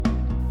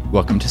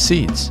Welcome to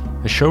Seeds,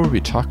 a show where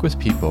we talk with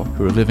people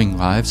who are living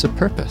lives of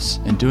purpose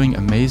and doing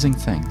amazing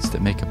things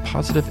that make a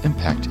positive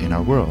impact in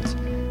our world.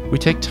 We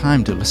take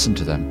time to listen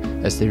to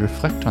them as they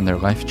reflect on their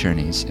life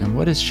journeys and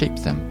what has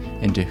shaped them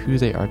into who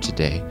they are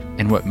today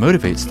and what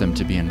motivates them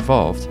to be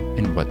involved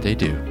in what they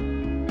do.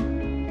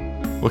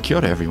 Well, kia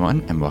ora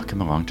everyone, and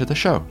welcome along to the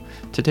show.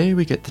 Today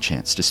we get the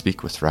chance to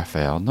speak with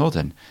Raphael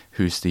Nolden,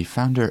 who's the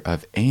founder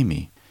of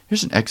Amy.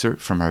 Here's an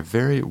excerpt from our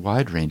very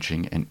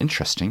wide-ranging and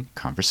interesting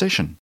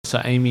conversation.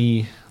 So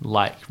Amy,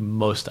 like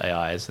most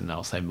AIs, and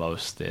I'll say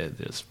most,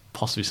 there's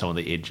possibly some of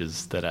the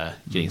edges that are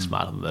getting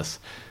smarter than this,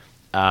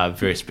 are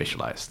very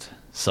specialized.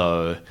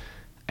 So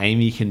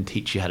Amy can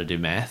teach you how to do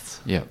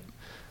maths,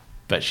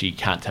 but she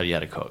can't tell you how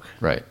to cook.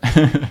 Right.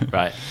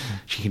 Right.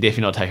 She can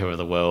definitely not take over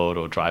the world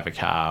or drive a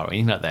car or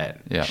anything like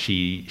that. Yeah.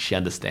 She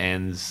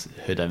understands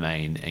her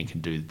domain and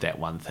can do that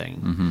one thing.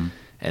 Mm-hmm.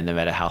 And no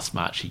matter how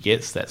smart she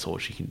gets, that's all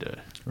she can do.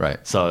 Right.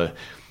 So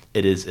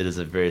it is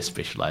a very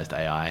specialized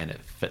AI, and it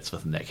fits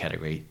within that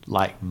category,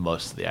 like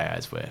most of the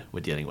AIs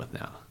we're dealing with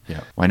now.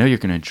 Yeah. Well, I know you're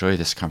going to enjoy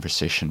this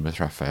conversation with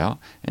Raphael,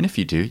 and if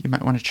you do, you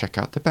might want to check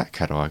out the back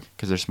catalog,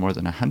 because there's more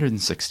than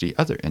 160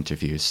 other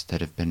interviews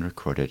that have been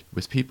recorded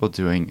with people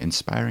doing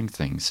inspiring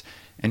things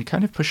and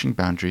kind of pushing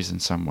boundaries in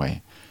some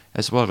way,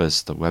 as well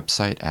as the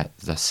website at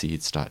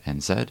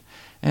theseeds.nz.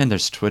 And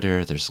there's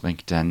Twitter, there's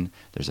LinkedIn,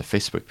 there's a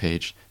Facebook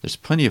page. There's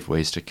plenty of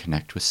ways to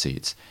connect with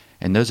Seeds.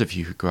 And those of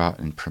you who go out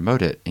and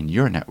promote it in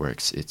your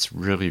networks, it's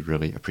really,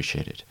 really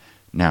appreciated.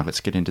 Now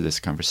let's get into this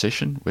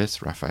conversation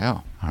with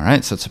Raphael. All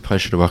right, so it's a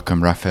pleasure to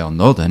welcome Raphael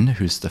Nolden,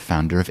 who's the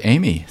founder of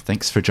Amy.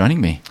 Thanks for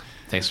joining me.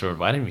 Thanks for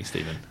inviting me,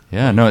 Stephen.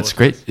 Yeah, no, it's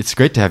great. It's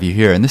great to have you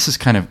here. And this is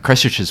kind of,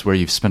 Christchurch is where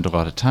you've spent a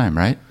lot of time,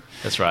 right?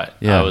 That's right.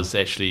 Yeah. I was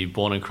actually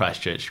born in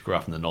Christchurch, grew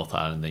up in the North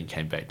Island, and then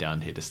came back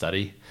down here to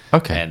study.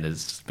 Okay. And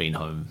has been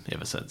home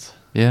ever since.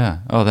 Yeah.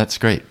 Oh, that's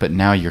great. But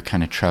now you're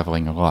kind of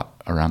traveling a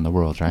lot around the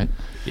world, right?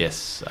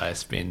 Yes, I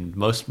spend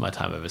most of my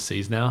time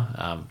overseas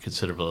now.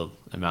 Considerable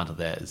amount of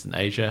that is in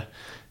Asia,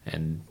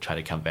 and try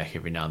to come back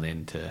every now and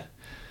then to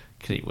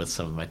connect with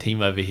some of my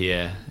team over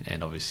here,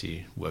 and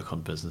obviously work on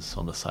business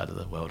on this side of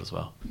the world as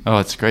well. Oh,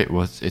 it's great.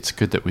 Well, it's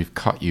good that we've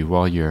caught you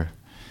while you're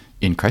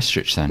in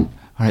Christchurch then.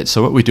 All right,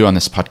 so what we do on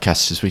this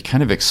podcast is we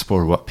kind of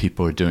explore what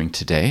people are doing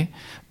today,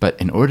 but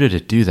in order to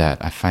do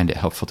that, I find it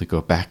helpful to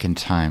go back in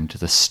time to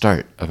the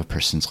start of a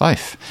person's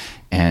life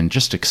and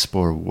just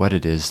explore what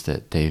it is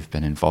that they've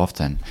been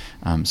involved in.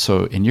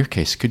 So in your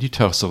case, could you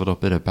tell us a little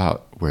bit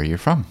about where you're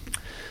from?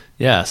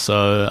 Yeah,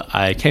 so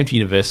I came to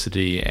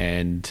university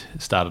and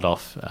started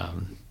off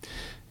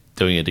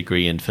doing a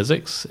degree in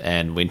physics,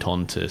 and went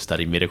on to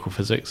study medical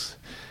physics,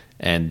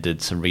 and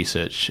did some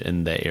research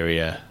in that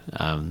area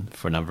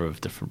for a number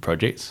of different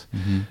projects.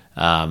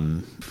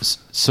 Mm-hmm.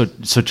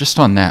 So just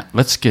on that,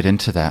 let's get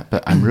into that.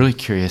 But I'm really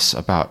curious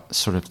about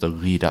sort of the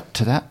lead up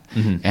to that,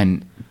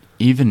 and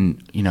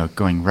even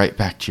going right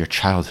back to your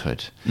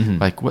childhood.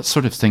 Like, what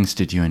sort of things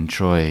did you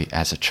enjoy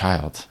as a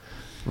child?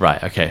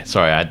 Right. Okay.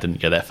 Sorry, I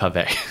didn't go that far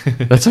back.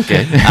 That's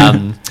okay.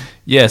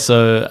 Yeah.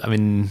 So I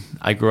mean,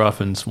 I grew up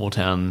in a small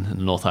town in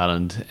the North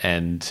Island,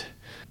 and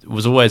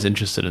was always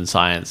interested in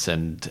science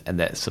and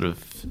that sort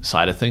of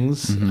side of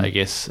things, I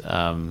guess,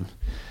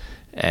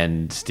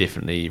 and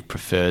definitely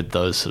preferred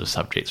those sort of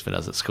subjects when I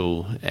was at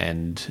school,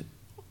 and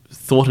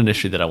thought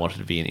initially that I wanted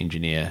to be an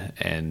engineer,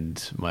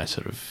 and my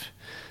sort of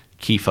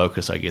key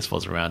focus, I guess,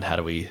 was around how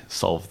do we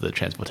solve the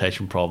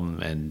transportation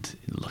problem and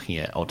looking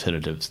at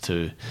alternatives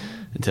to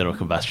internal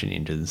combustion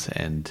engines.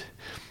 And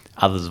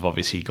others have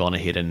obviously gone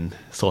ahead and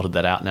sorted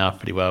that out now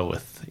pretty well,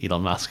 with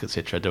Elon Musk,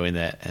 etc., doing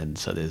that, and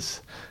so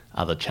there's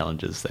other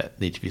challenges that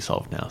need to be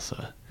solved now.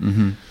 So,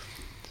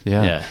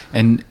 Yeah.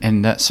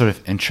 And that sort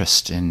of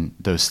interest in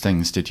those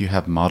things, did you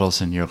have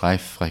models in your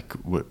life? Like,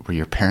 were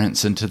your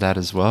parents into that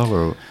as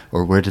well,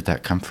 or where did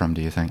that come from,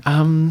 do you think?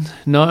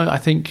 No, I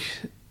think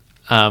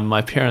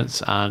my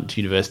parents aren't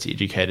university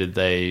educated.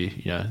 They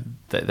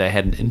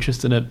had an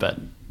interest in it, but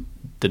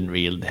didn't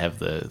really have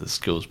the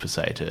skills per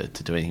se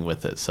to do anything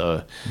with it.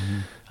 So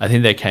I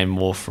think that came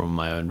more from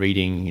my own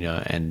reading,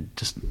 and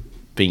just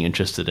being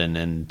interested in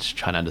and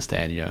trying to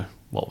understand,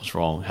 what was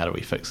wrong, how do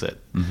we fix it.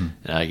 And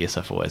I guess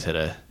I've always had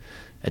a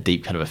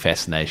deep kind of a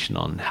fascination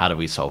on how do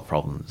we solve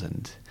problems,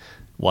 and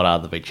what are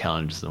the big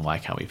challenges, and why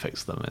can't we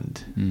fix them,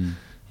 and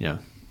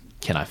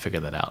can I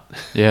figure that out?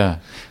 Yeah.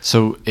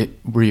 So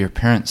were your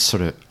parents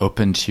sort of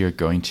open to your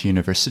going to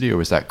university, or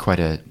was that quite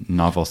a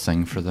novel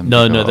thing for them?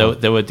 No,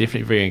 they were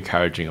definitely very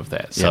encouraging of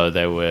that. So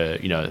they were,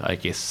 I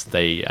guess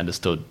they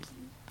understood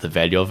the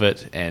value of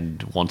it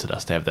and wanted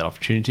us to have that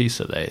opportunity.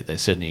 So they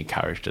certainly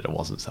encouraged it. It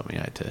wasn't something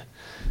I had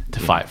to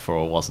fight for,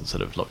 or wasn't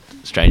sort of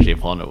looked strangely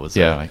upon. It was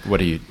like, why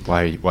do you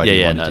want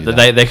to do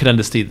that? They could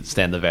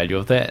understand the value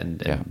of that, and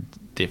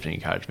definitely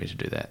encouraged me to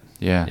do that.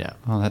 Yeah.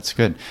 Oh, that's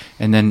good.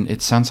 And then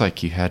it sounds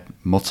like you had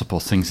multiple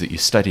things that you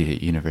studied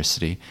at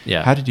university.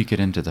 Yeah. How did you get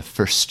into the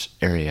first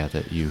area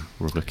that you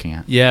were looking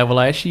at? Yeah, well,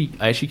 I actually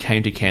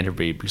came to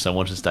Canterbury because I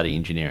wanted to study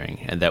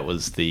engineering, and that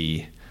was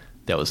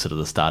sort of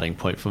the starting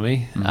point for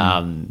me.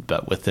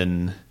 But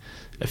within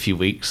a few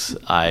weeks,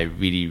 I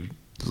really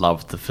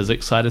loved the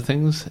physics side of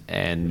things,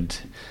 and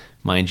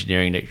my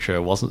engineering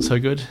lecturer wasn't so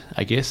good,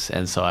 I guess,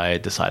 and so I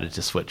decided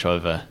to switch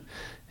over,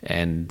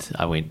 and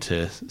I went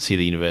to see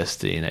the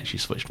university and actually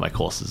switched my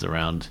courses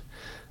around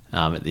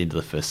at the end of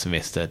the first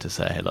semester to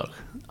say, hey, look,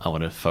 I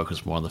want to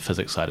focus more on the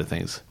physics side of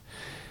things.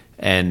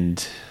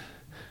 And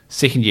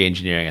second year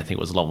engineering, I think,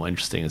 was a lot more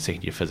interesting, and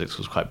second year physics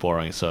was quite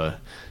boring, so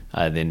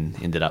I then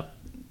ended up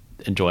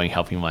enjoying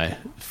helping my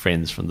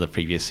friends from the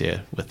previous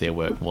year with their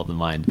work more than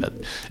mine. But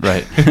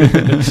Right.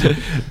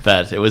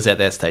 but it was at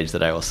that stage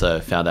that I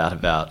also found out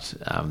about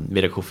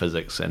medical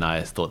physics, and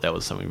I thought that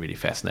was something really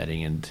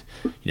fascinating, and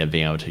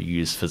being able to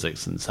use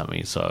physics in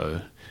something so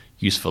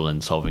useful in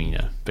solving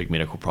big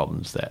medical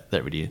problems, that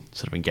really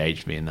sort of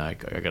engaged me, and I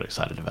got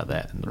excited about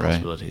that and the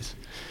possibilities.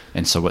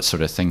 And so what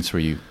sort of things were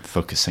you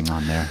focusing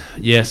on there?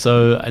 Yeah,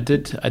 so I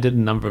did a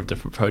number of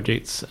different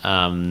projects,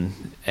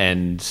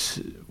 and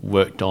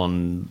worked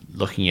on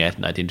looking at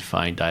and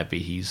identifying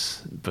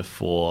diabetes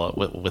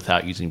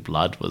without using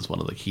blood was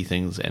one of the key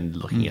things, and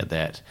looking at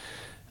that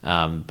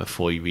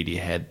before you really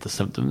had the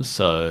symptoms.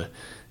 So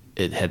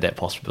it had that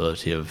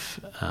possibility of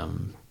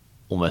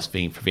almost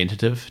being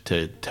preventative,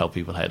 to tell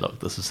people, hey, look,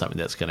 this is something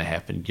that's going to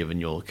happen given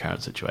your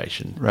current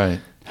situation. Right.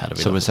 How do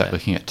we So was that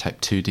looking at type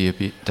 2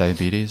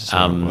 diabetes?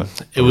 Or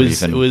what? It was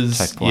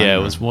type 1, yeah,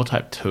 it was more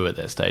type 2 at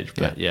that stage,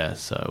 but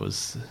so it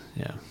was,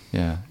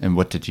 Yeah. And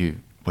what did you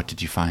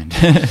find?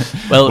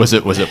 Well, was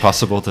it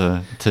possible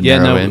to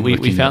narrow in?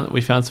 we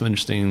found some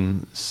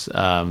interesting.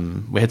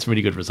 We had some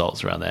really good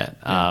results around that.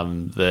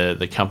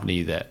 The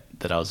company that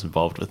I was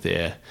involved with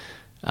there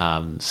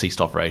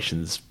ceased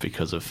operations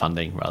because of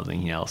funding rather than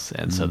anything else,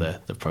 and so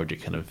the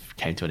project kind of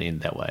came to an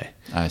end that way.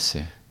 I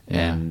see.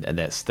 Yeah. And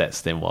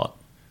that's then what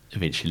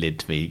eventually led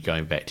to me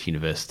going back to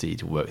university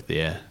to work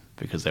there,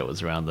 because that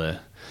was around the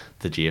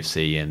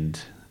GFC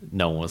and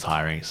no one was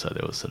hiring, so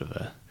there was sort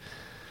of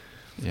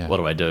what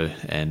do I do?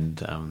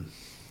 And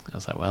I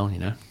was like, well,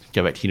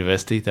 go back to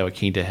university. They were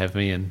keen to have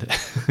me, and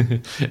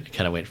it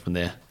kind of went from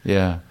there.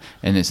 Yeah.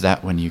 And is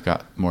that when you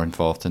got more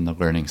involved in the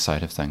learning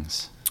side of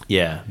things?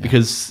 Yeah,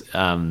 because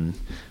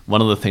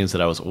one of the things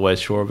that I was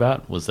always sure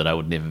about was that I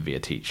would never be a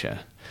teacher.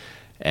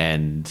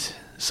 And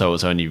so it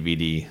was only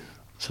really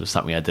sort of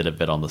something I did a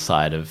bit on the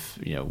side of,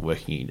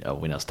 working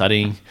when I was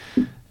studying,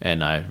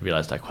 and I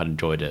realized I quite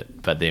enjoyed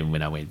it. But then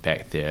when I went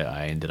back there,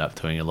 I ended up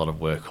doing a lot of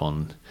work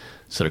on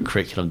sort of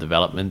curriculum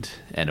development,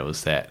 and it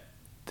was that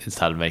it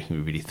started making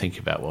me really think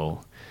about,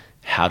 well,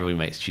 how do we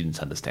make students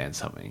understand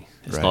something?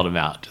 It's not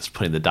about just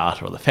putting the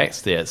data or the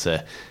facts there. It's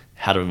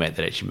how do we make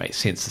that actually make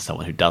sense to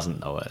someone who doesn't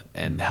know it?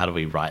 And how do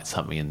we write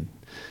something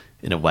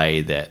in a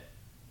way that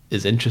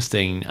is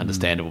interesting,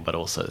 understandable, but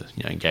also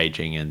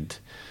engaging? And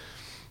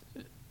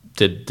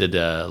did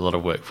a lot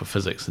of work for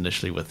physics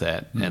initially with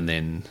that, and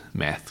then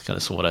math kind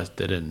of saw what I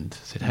did and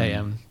said,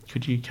 hey,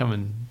 could you come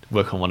and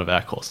work on one of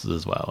our courses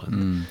as well?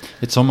 And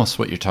it's almost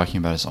what you're talking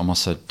about is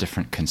almost a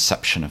different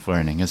conception of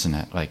learning, isn't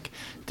it? Like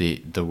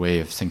the way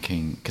of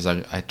thinking, because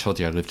I told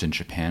you I lived in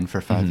Japan for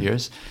 5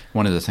 years.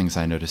 One of the things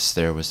I noticed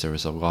there was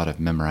a lot of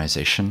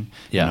memorization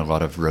and a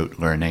lot of rote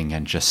learning,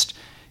 and just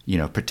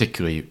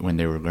particularly when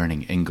they were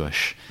learning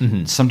English,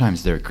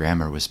 sometimes their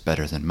grammar was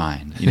better than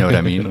mine. You know what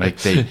I mean? Like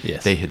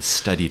they had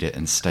studied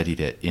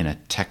it in a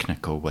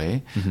technical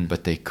way,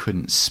 but they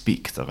couldn't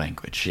speak the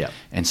language. Yeah.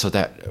 And so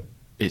that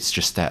it's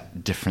just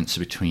that difference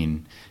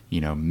between,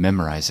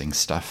 memorizing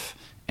stuff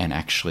and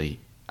actually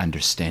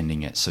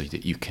understanding it so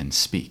that you can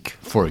speak,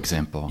 for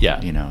example.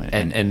 Yeah.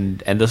 And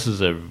this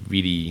is a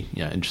really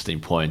interesting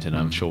point, and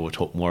I'm sure we'll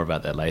talk more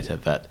about that later,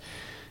 but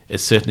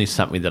it's certainly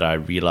something that I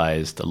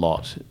realized a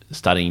lot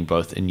studying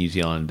both in New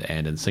Zealand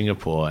and in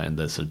Singapore, and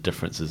the sort of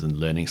differences in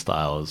learning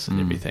styles and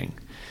everything.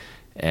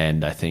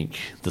 And I think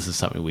this is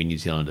something where New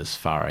Zealand is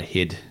far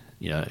ahead,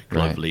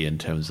 globally in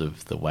terms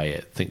of the way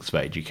it thinks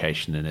about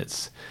education, and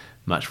it's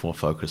much more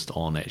focused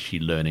on actually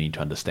learning to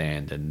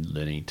understand and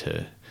learning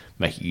to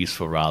make it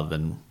useful rather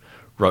than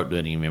rote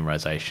learning and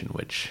memorization,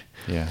 which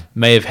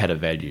may have had a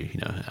value,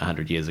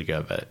 100 years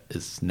ago, but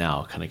is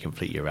now kind of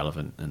completely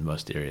irrelevant in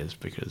most areas,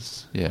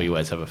 because we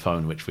always have a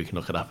phone which we can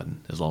look it up in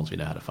as long as we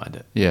know how to find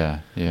it.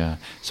 Yeah.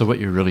 So what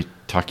you're really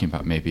talking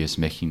about maybe is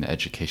making the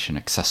education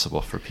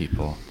accessible for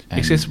people.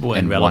 Accessible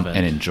and relevant.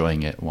 And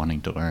enjoying it,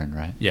 wanting to learn,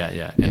 right?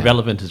 Yeah. And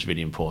relevant is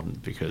really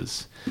important,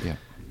 because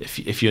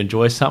if you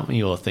enjoy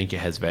something or think it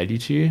has value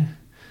to you,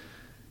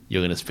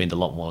 you're going to spend a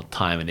lot more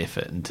time and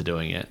effort into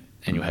doing it,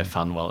 and you'll have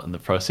fun while in the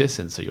process,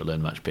 and so you'll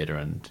learn much better.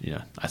 And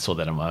I saw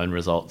that in my own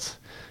results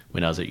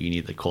when I was at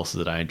uni. The courses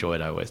that I enjoyed,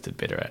 I always did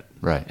better at,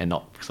 right? And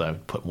not because I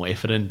put more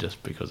effort in,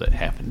 just because it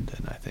happened.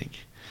 And I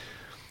think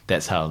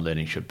that's how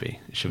learning should be.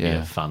 It should be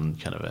Yeah. a fun,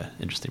 kind of a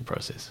interesting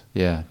process.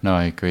 Yeah, no,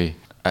 I agree.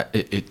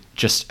 It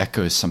just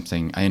echoes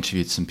something. I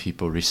interviewed some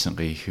people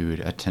recently who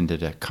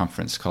attended a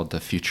conference called The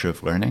Future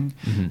of Learning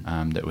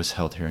that was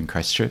held here in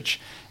Christchurch.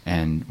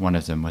 And one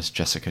of them was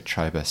Jessica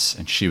Tribus,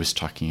 and she was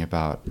talking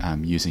about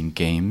using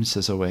games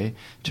as a way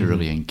to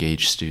really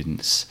engage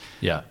students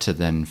Yeah. to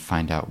then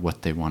find out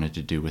what they wanted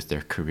to do with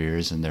their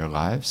careers and their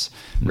lives,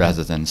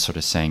 rather than sort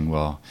of saying,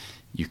 well,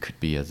 you could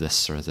be a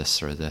this or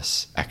this or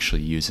this,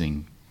 actually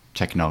using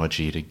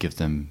technology to give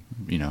them,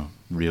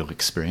 real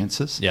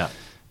experiences. Yeah.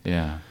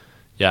 Yeah.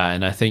 Yeah,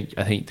 and I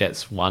think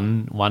that's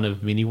one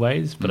of many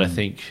ways, but I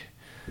think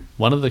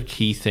one of the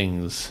key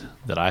things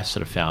that I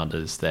sort of found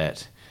is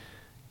that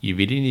you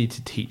really need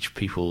to teach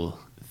people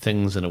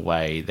things in a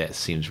way that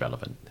seems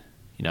relevant.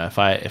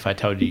 If I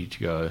told you to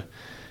go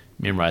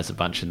memorize a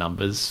bunch of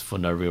numbers for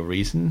no real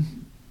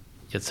reason,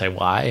 you'd say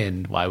why,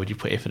 and why would you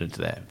put effort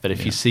into that? But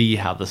if you see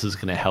how this is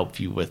going to help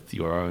you with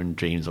your own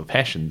dreams or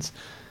passions,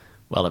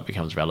 well, it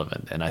becomes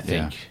relevant. And I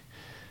think,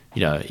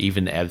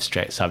 even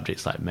abstract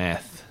subjects like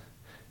math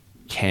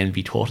can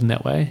be taught in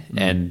that way.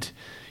 And,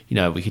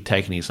 we could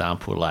take an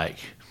example like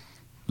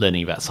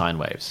learning about sine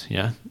waves,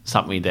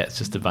 something that's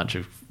just a bunch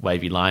of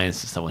wavy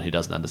lines to someone who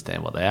doesn't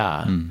understand what they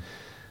are.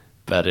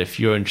 But if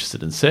you're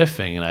interested in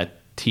surfing and I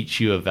teach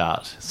you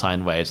about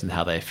sine waves and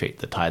how they affect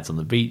the tides on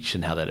the beach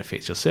and how that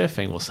affects your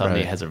surfing, well,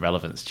 suddenly it has a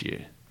relevance to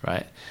you,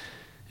 right?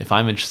 If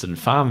I'm interested in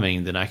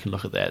farming, then I can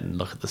look at that and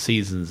look at the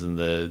seasons and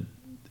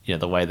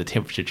the way the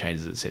temperature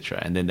changes, etc.,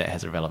 and then that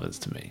has a relevance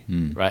to me,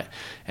 right?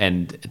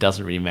 And it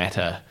doesn't really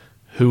matter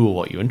who or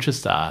what your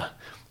interests are.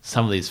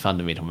 Some of these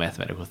fundamental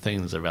mathematical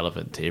things are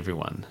relevant to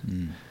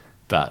everyone,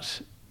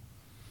 but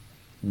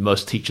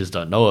most teachers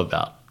don't know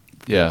about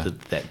that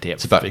depth.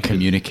 It's about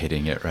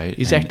communicating it, right?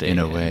 Exactly. In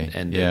a way.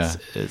 And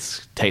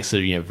it takes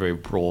a very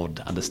broad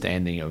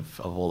understanding of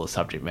all the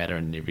subject matter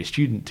in every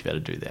student to be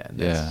able to do that. And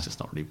that's just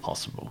not really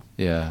possible.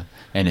 Yeah.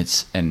 And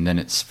then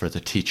it's for the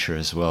teacher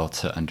as well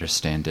to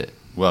understand it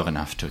well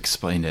enough to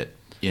explain it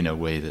in a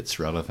way that's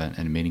relevant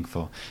and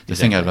meaningful. The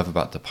thing I love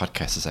about the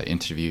podcast is I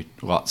interview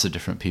lots of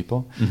different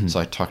people. So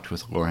I talked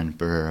with Lauren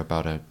Burr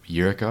about a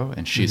year ago,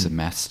 and she's a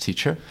maths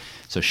teacher.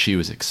 So she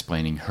was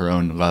explaining her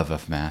own love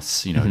of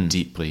maths,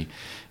 deeply.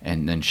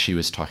 And then she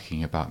was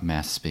talking about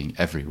maths being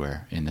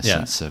everywhere in the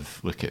sense of,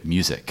 look at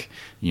music,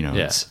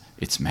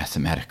 it's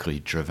mathematically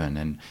driven,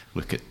 and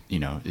look at,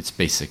 it's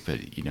basic, but,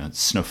 it's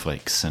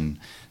snowflakes and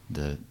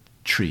the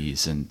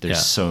trees, and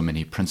there's so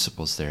many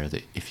principles there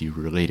that if you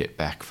relate it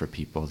back for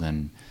people,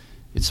 then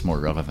it's more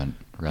relevant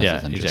rather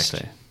than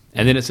exactly.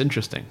 And then it's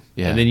interesting.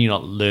 Yeah. And then you're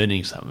not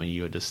learning something,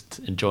 you're just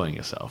enjoying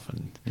yourself.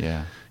 And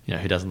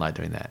who doesn't like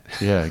doing that?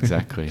 Yeah,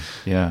 exactly.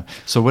 Yeah.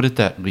 So what did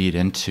that lead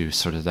into,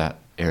 sort of that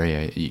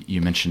area?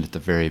 You mentioned at the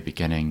very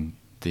beginning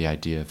the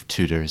idea of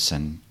tutors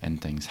and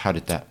things. How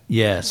did that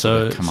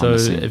so come on the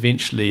scene?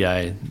 Eventually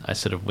I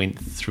sort of went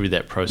through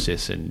that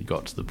process and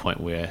got to the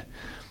point where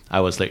I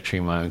was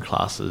lecturing my own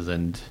classes,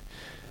 and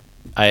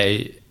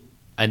I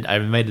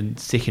made a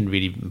second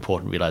really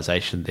important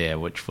realization there,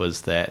 which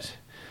was that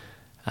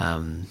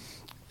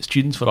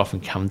students would often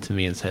come to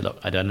me and say, "Look,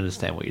 I don't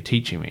understand what you're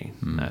teaching me."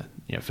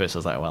 First I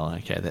was like, "Well,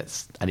 okay,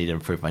 I need to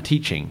improve my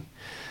teaching."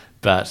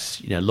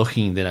 But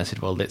looking, then I said,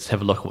 "Well, let's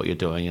have a look at what you're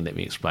doing and let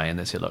me explain." And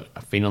they said, "Look,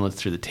 I've been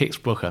through the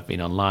textbook, I've been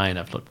online,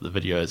 I've looked at the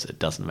videos, it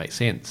doesn't make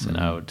sense." And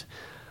I would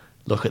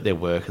look at their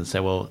work and say,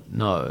 "Well,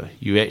 no,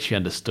 you actually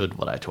understood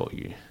what I taught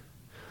you.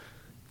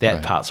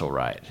 That part's all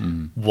right.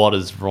 What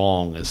is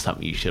wrong is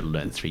something you should have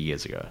learned 3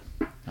 years ago."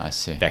 I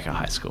see. Back at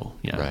high school,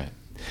 Right.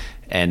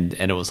 And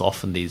it was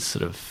often these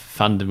sort of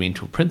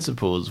fundamental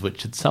principles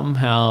which had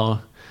somehow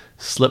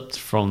slipped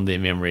from their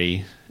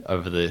memory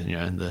over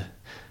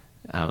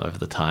over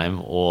the time,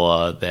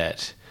 or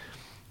that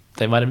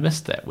they might have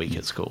missed that week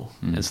at school,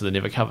 and so they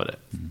never covered it.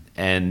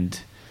 And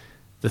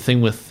the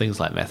thing with things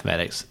like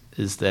mathematics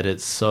is that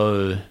it's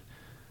so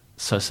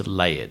sort of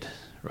layered.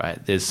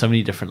 Right, there's so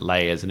many different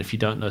layers, and if you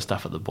don't know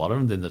stuff at the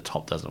bottom, then the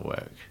top doesn't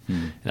work.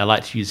 And I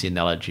like to use the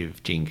analogy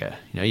of Jenga.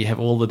 You have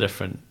all the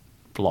different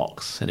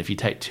blocks, and if you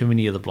take too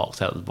many of the blocks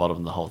out at the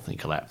bottom, the whole thing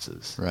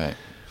collapses. Right.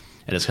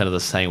 And it's kind of the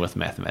same with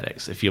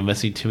mathematics. If you're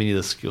missing too many of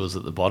the skills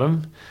at the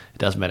bottom, it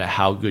doesn't matter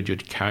how good your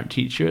current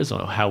teacher is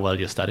or how well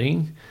you're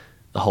studying,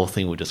 the whole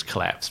thing will just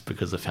collapse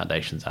because the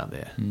foundations aren't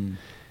there.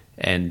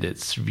 And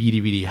it's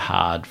really, really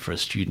hard for a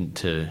student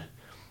to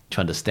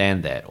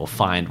understand that or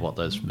find what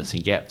those missing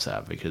gaps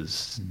are,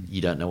 because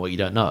you don't know what you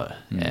don't know.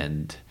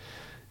 And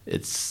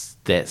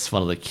that's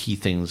one of the key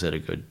things that a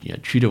good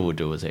tutor will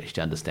do, is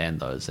actually understand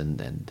those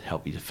and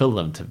help you to fill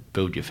them, to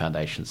build your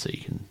foundation so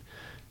you can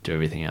do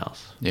everything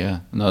else. Yeah,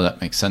 no,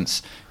 that makes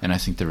sense. And I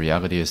think the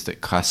reality is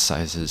that class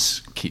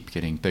sizes keep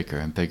getting bigger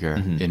and bigger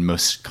in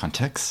most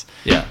contexts.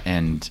 Yeah.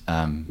 And,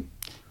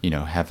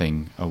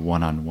 having a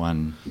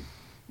one-on-one,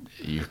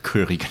 you're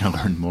clearly going to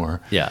learn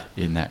more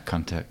in that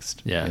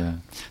context. Yeah.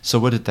 So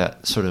what did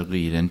that sort of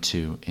lead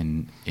into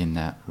in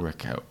that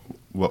work?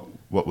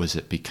 what was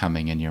it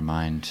becoming in your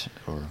mind,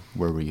 or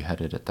where were you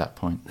headed at that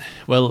point?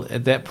 Well,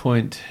 at that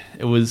point,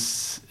 it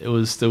was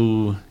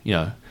still,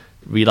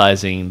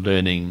 realizing,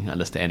 learning,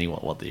 understanding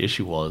what the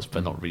issue was,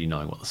 but not really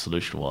knowing what the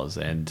solution was.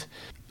 And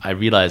I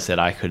realized that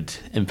I could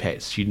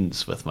impact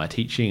students with my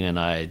teaching, and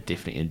I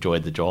definitely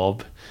enjoyed the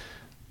job.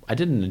 I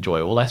didn't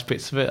enjoy all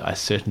aspects of it. I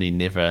certainly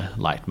never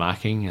liked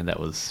marking, and that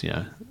was,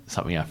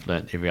 something I've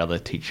learnt. Every other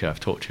teacher I've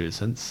talked to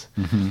since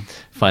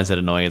finds that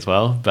annoying as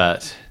well.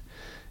 But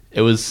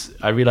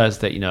I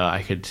realized that,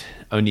 I could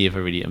only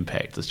ever really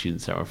impact the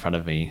students that were in front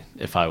of me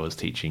if I was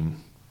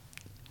teaching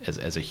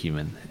as a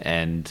human.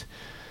 And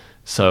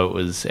so it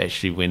was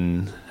actually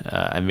when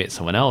I met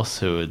someone else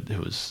who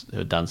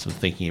had done some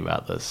thinking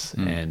about this,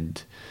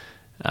 and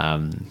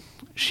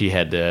she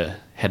had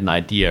an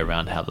idea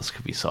around how this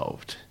could be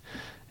solved.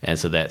 And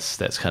so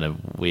that's kind of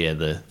where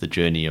the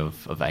journey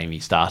of Amy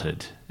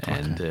started.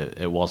 And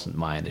it wasn't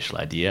my initial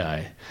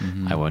idea.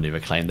 I won't ever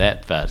claim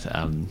that. But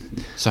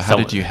so how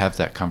did you have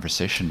that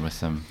conversation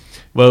with them?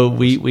 Well,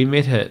 we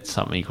met at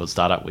something called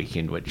Startup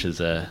Weekend, which is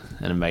an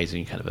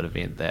amazing kind of an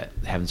event that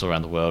happens all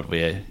around the world,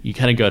 where you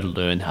kind of go to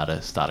learn how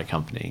to start a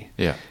company.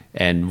 Yeah.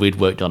 And we'd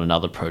worked on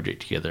another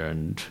project together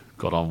and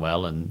got on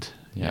well, and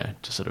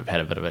just sort of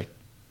had a bit of a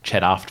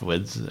chat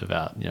afterwards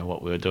about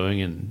what we were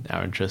doing and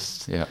our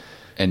interests. Yeah.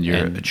 And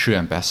you're a true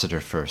ambassador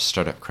for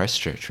Startup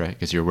Christchurch, right?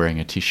 Because you're wearing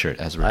a T-shirt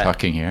as we're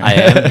talking here. I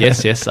am,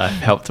 yes. I've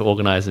helped to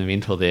organise and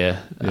mentor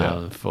there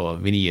for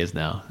many years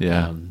now.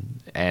 Yeah.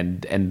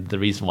 And the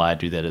reason why I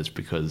do that is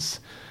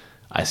because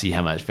I see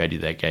how much value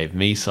that gave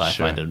me, so I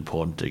find it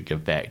important to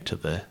give back to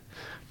the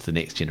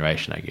next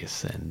generation, I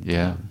guess.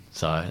 And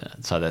so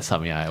that's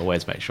something I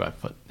always make sure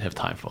I have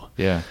time for.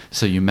 Yeah.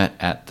 So you met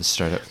at the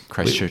Startup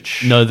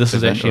Christchurch? No, this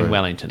was actually in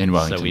Wellington. In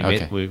Wellington. So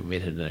we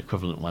met at an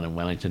equivalent one in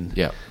Wellington.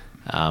 Yeah.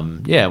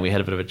 We had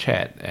a bit of a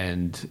chat,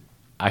 and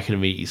I could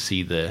immediately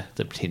see the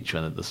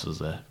potential, and that this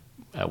was a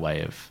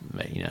way of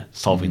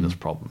solving this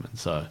problem. And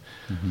so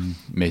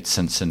made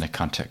sense in the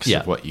context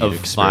of what you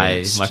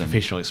experienced. My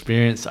professional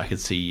experience, I could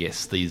see,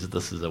 yes,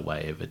 this is a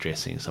way of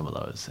addressing some of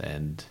those.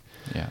 And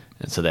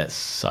so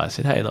I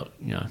said, hey, look,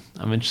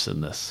 I'm interested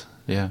in this.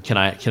 Yeah. Can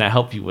I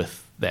help you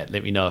with that?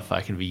 Let me know if I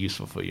can be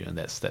useful for you. And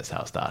that's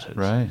how it started.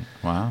 Right.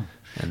 Wow.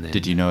 And then,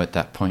 did you know at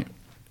that point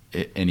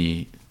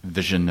any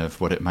vision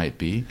of what it might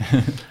be?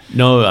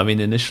 No, I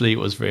mean, initially it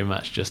was very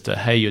much just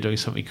hey, you're doing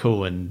something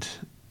cool, and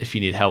if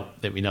you need help,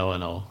 let me know,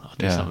 and I'll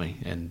do something.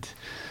 And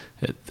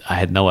I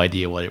had no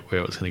idea where it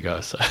was going to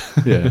go. So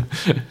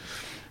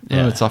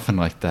Well, it's often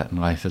like that in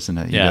life, isn't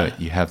it?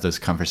 You have those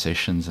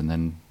conversations, and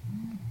then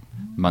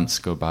months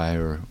go by,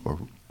 or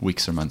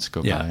weeks or months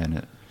go by,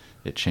 and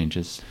it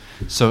changes.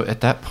 So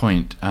at that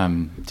point,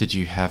 did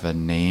you have a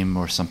name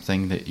or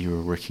something that you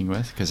were working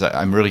with? Because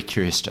I'm really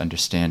curious to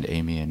understand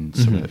Amy and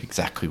sort of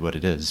exactly what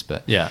it is.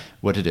 But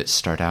what did it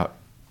start out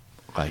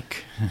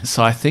like?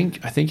 So I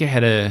think I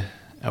had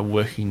a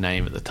working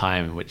name at the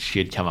time, which she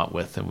had come up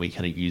with, and we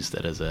kind of used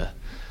that as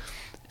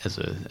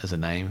a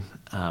name.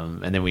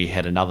 And then we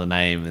had another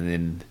name, and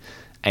then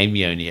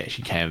Amy only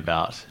actually came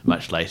about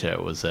much later.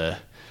 It was a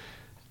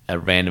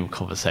random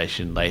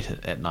conversation late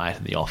at night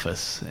in the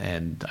office,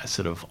 and I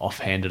sort of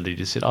offhandedly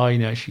just said,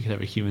 she could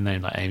have a human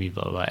name like Amy,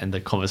 blah, blah, blah. And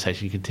the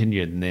conversation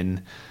continued, and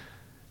then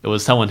it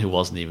was someone who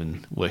wasn't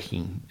even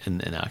working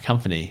in our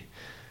company,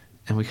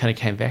 and we kind of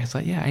came back. It's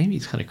like,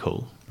 Amy's kind of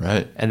cool.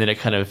 Right. And then it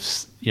kind of,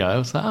 I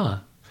was like,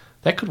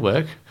 that could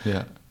work.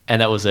 Yeah.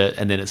 And that was it.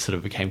 And then it sort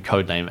of became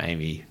codename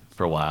Amy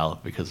for a while,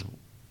 because,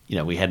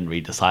 we hadn't really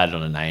decided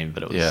on a name,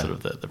 but it was sort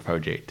of the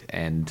project.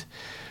 And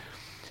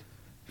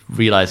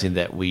realizing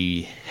that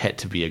we had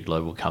to be a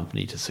global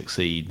company to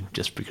succeed,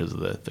 just because of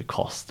the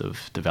cost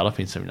of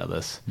developing something like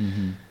this.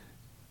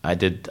 I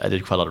did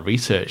quite a lot of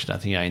research, and I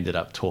think I ended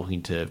up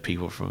talking to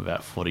people from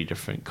about 40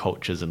 different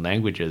cultures and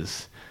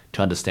languages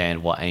to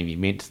understand what Amy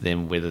meant to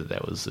them, whether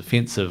that was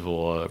offensive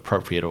or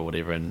appropriate or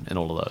whatever, and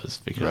all of those,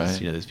 because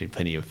there's been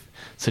plenty of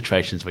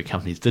situations where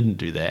companies didn't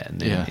do that and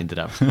then ended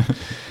up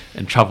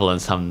in trouble in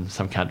some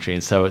country.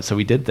 And so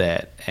we did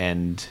that,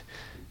 and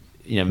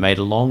made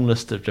a long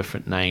list of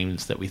different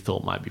names that we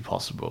thought might be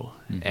possible.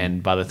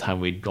 And by the time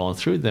we'd gone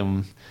through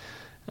them,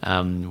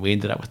 we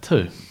ended up with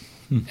two.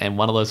 And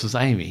one of those was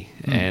Amy.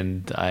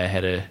 And I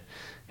had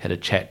a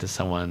chat to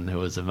someone who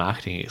was a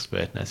marketing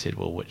expert, and I said,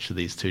 well, which of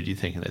these two do you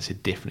think? And they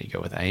said, definitely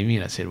go with Amy.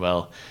 And I said,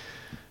 well,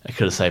 I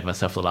could have saved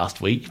myself the last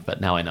week, but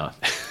now I know.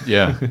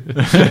 Yeah.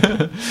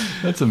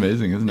 That's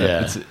amazing, isn't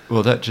it?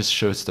 Yeah. That just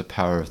shows the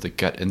power of the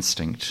gut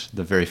instinct.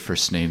 The very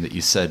first name that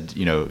you said,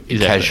 Exactly.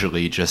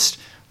 Casually just,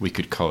 we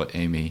could call it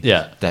Amy.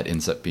 Yeah. That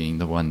ends up being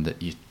the one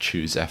that you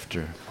choose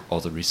after all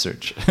the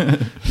research.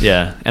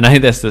 Yeah. And I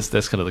think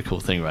that's kind of the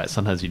cool thing, right?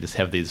 Sometimes you just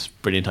have these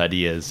brilliant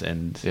ideas,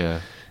 and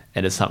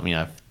it's something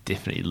I've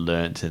definitely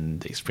learnt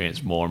and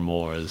experienced more and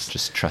more, is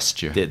just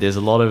trust you. There's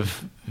a lot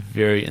of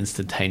very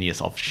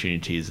instantaneous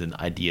opportunities and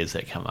ideas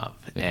that come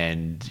up,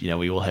 and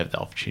we all have the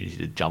opportunity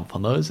to jump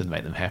on those and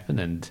make them happen.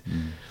 And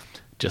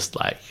just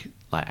like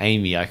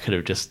Amy, I could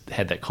have just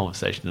had that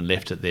conversation and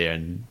left it there,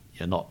 and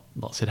not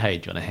said, hey,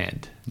 do you want a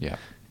hand? Yeah.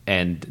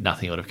 and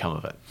nothing would have come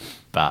of it.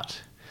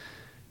 But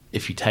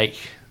if you take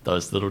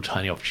those little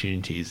tiny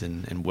opportunities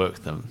and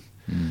work them,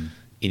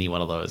 any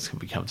one of those can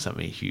become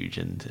something huge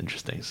and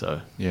interesting.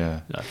 So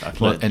yeah,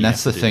 well, and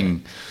that's the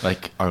thing.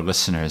 Like our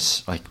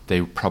listeners, like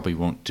they probably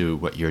won't do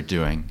what you're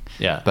doing.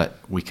 Yeah, but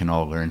we can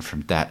all learn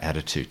from that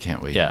attitude,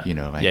 can't we? Yeah, you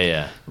know, like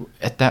yeah.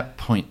 At that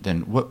point,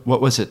 then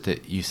what was it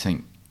that you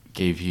think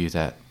gave you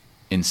that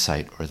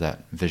insight or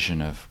that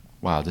vision of,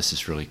 wow, this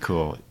is really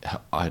cool.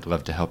 I'd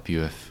love to help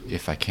you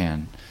if I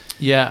can.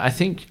 Yeah, I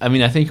think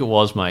it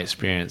was my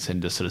experience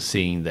and just sort of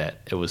seeing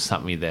that it was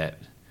something that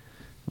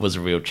was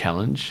a real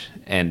challenge,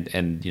 and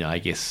I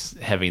guess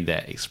having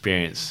that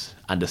experience,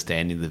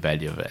 understanding the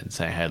value of it and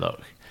saying, hey,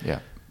 look, yeah,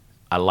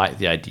 I like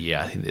the idea.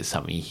 I think there's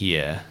something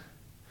here.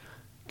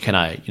 Can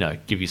I,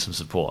 give you some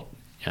support?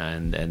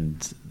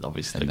 And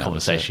obviously the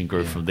conversation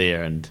grew from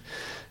there,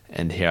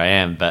 and here I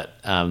am. But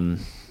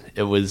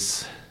it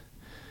was,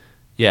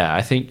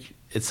 I think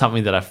it's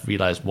something that I've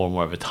realized more and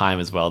more over time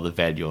as well, the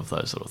value of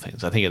those sort of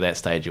things. I think at that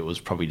stage it was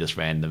probably just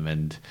random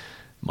and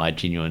my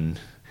genuine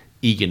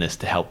eagerness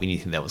to help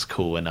anything that was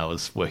cool, and I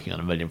was working on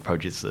a million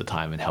projects at the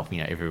time and helping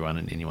out everyone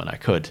and anyone I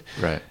could.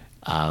 Right.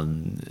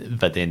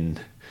 But then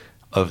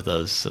over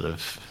those sort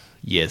of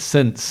years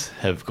since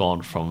have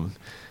gone from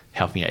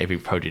helping out every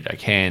project I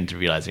can to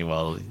realizing,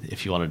 well,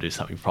 if you want to do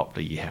something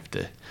properly, you have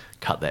to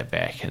cut that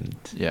back. And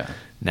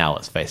now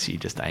it's basically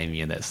just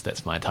Amy, and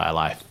that's my entire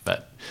life.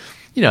 But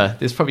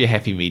there's probably a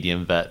happy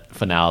medium, but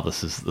for now,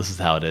 this is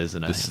how it is,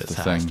 and I think that's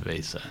how it has to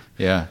be. So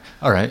yeah,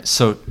 all right.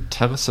 So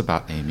tell us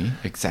about Amy.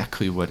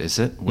 Exactly what is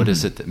it? What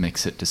is it that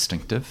makes it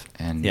distinctive?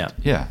 And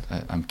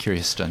I'm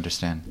curious to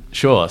understand.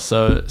 Sure.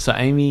 So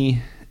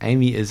Amy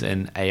is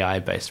an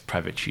AI-based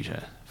private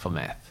tutor for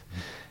math,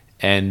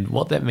 and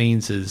what that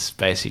means is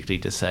basically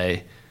to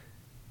say,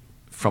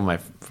 from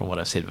what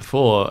I've said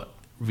before,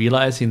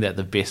 realizing that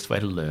the best way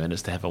to learn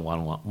is to have a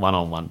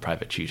one-on-one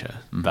private tutor,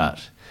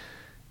 but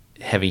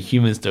having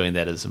humans doing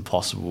that is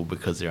impossible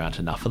because there aren't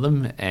enough of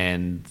them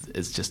and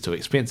it's just too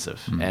expensive.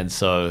 And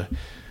so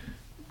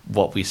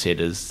what we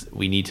said is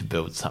we need to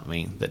build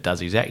something that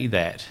does exactly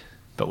that,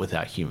 but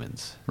without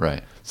humans.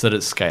 Right. So that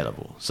it's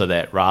scalable. So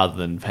that rather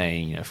than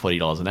paying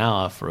 $40 an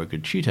hour for a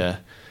good tutor,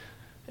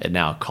 it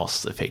now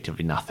costs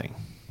effectively nothing.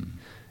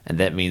 And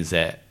that means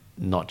that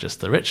not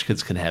just the rich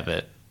kids can have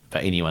it,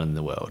 but anyone in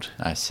the world.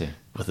 I see.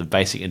 With a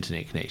basic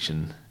internet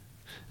connection,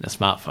 a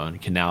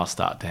smartphone can now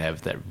start to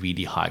have that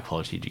really high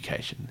quality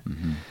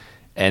education.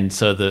 And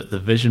so the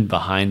vision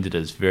behind it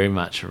is very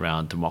much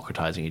around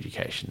democratizing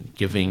education,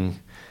 giving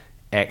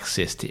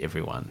access to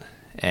everyone.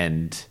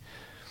 And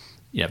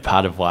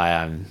part of why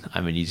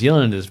I'm in New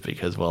Zealand is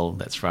because, well,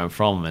 that's where I'm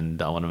from,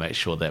 and I want to make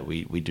sure that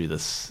we do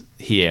this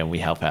here and we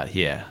help out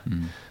here.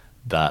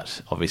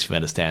 But obviously we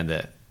understand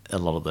that a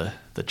lot of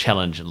the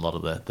challenge and a lot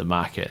of the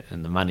market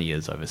and the money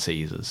is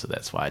overseas, and so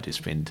that's why I do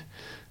spend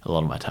a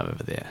lot of my time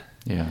over there.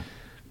 Yeah.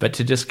 But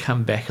to just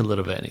come back a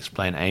little bit and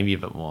explain Amy a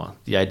bit more,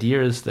 the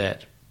idea is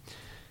that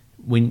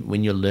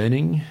when you're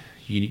learning,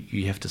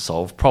 you have to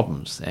solve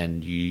problems,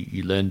 and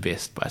you learn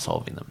best by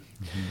solving them.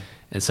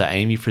 And so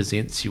Amy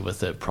presents you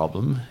with a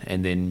problem,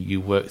 and then you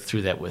work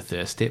through that with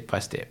her step by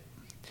step.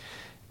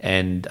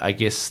 And I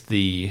guess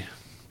the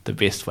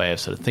best way of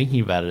sort of thinking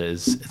about it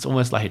is it's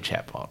almost like a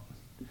chatbot,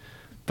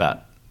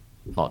 but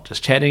not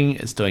just chatting,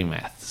 it's doing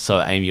math.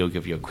 So Amy will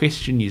give you a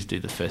question, you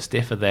do the first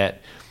step of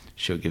that.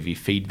 She'll give you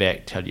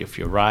feedback, tell you if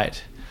you're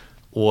right,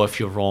 or if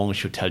you're wrong,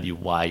 she'll tell you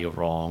why you're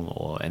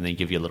wrong, and then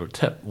give you a little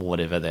tip or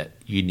whatever that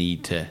you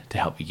need to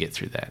help you get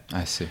through that.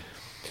 I see.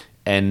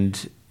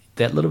 And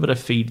that little bit of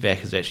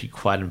feedback is actually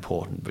quite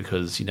important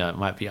because, it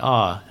might be,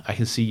 I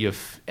can see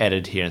you've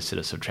added here instead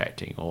of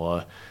subtracting,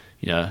 or,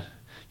 you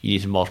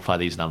need to multiply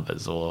these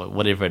numbers, or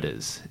whatever it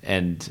is.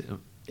 And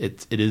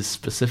it is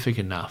specific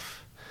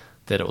enough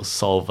that it will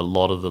solve a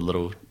lot of the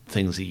little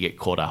things that you get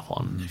caught up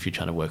on if you're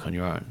trying to work on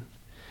your own.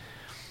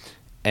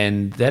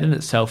 And that in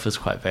itself is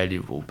quite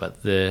valuable,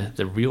 but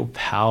the real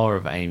power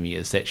of Amy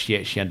is that she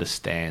actually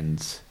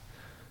understands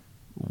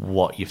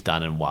what you've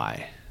done and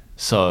why.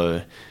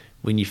 So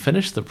when you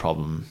finish the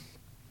problem,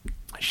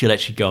 she'll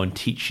actually go and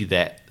teach you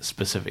that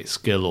specific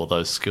skill or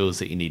those skills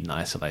that you need in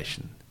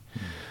isolation.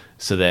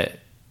 So that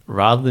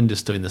rather than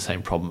just doing the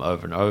same problem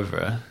over and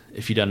over,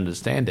 if you don't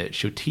understand it,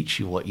 she'll teach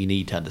you what you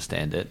need to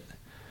understand it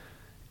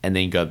and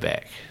then go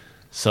back.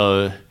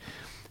 So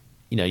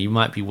you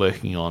might be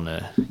working on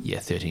a Year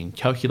 13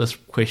 calculus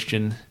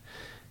question.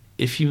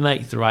 If you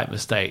make the right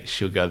mistake,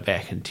 she'll go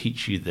back and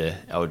teach you the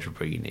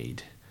algebra you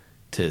need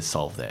to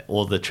solve that,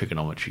 or the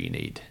trigonometry you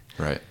need.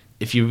 Right.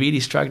 If you're really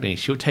struggling,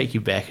 she'll take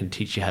you back and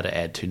teach you how to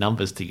add two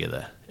numbers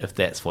together, if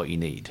that's what you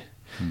need,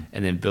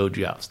 and then build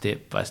you up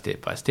step by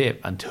step by step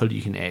until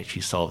you can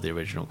actually solve the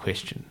original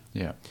question.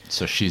 Yeah.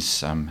 So she's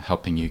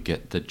helping you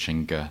get the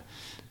Jenga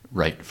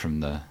right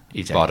from the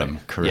Exactly. bottom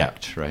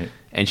correct, right?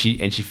 And she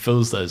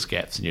fills those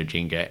gaps in your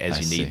Jenga as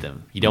you need see.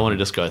 them. You don't want to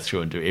just go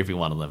through and do every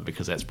one of them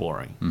because that's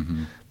boring.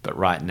 Mm-hmm. But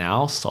right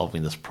now,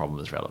 solving this problem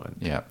is relevant.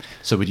 Yeah.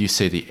 So would you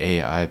say the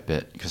AI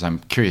bit, because I'm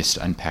curious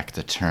to unpack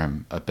the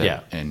term a bit,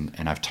 Yeah. and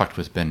I've talked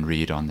with Ben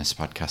Reed on this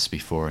podcast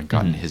before and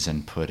gotten his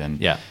input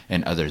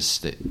and others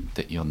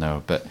that you'll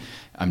know, but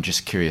I'm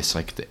just curious,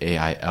 like the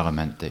AI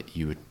element that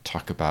you would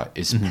talk about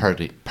is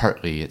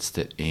partly it's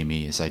that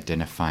Amy is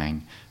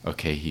identifying,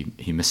 okay,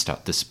 he missed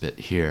out this bit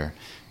here,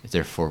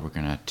 therefore we're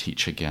going to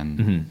teach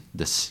again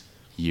this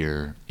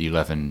year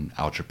 11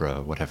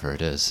 algebra, whatever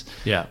it is.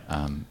 Yeah.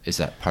 Is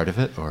that part of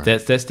it, or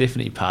that's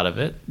definitely part of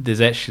it.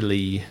 There's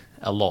actually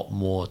a lot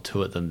more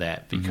to it than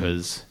that,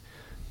 because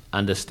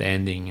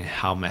understanding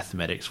how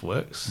mathematics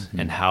works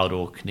and how it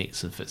all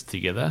connects and fits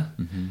together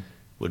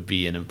would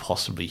be an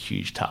impossibly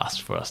huge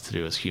task for us to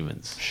do as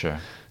humans. Sure.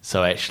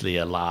 So actually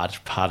a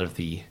large part of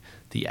the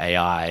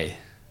AI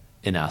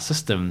in our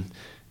system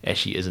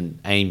actually isn't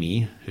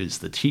Amy, who's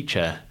the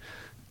teacher,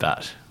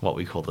 but what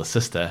we call the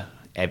sister,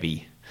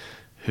 Abby,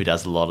 who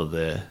does a lot of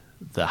the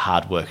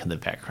hard work in the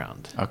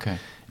background. Okay.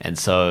 And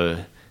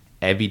so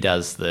Abby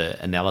does the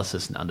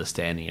analysis and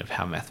understanding of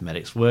how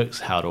mathematics works,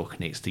 how it all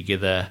connects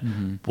together,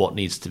 what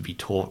needs to be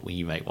taught when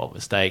you make what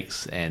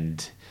mistakes,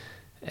 and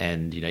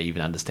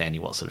even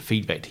understanding what sort of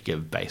feedback to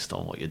give based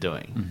on what you're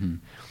doing.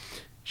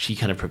 She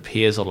kind of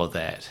prepares all of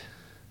that,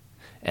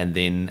 and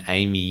then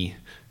Amy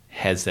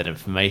has that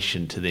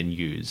information to then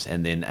use,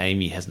 and then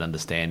Amy has an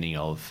understanding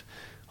of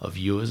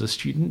you as a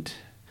student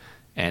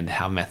and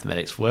how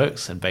mathematics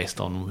works, and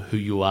based on who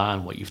you are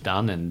and what you've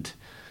done, and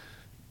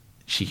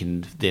she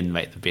can then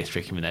make the best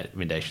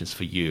recommendations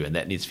for you, and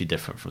that needs to be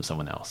different from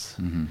someone else,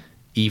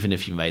 even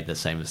if you made the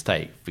same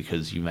mistake,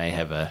 because you may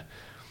have a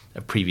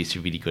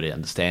previously really good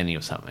understanding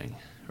of something,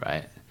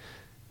 right?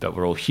 But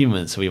we're all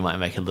humans, so we might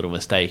make a little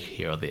mistake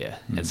here or there,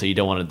 and so you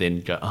don't want to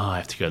then go, I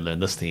have to go learn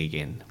this thing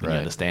again when you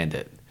understand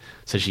it.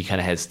 So she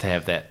kind of has to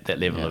have that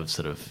level of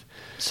sort of.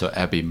 So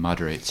Abby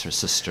moderates her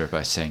sister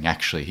by saying,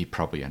 actually, he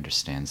probably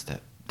understands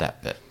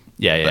that bit.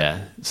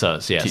 Yeah. So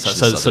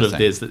sort of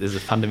there's a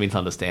fundamental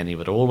understanding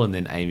of it all, and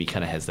then Amy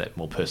kind of has that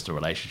more personal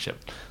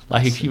relationship,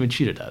 like a human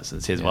tutor does,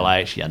 and says, well, I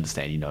actually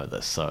understand you know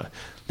this, so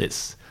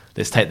let's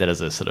take that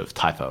as a sort of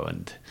typo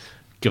and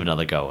give it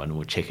another go, and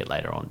we'll check it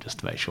later on just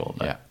to make sure.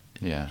 But,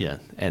 yeah,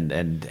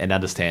 and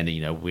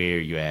understanding where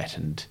you're at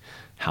and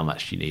how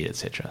much you need,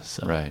 etc.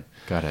 So. Right,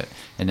 got it.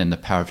 And then the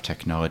power of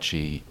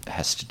technology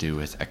has to do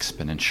with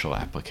exponential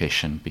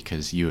application,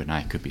 because you and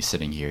I could be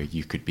sitting here,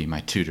 you could be my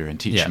tutor and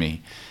teach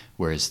me,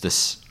 whereas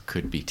this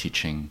could be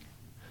teaching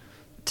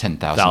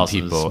 10,000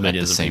 people at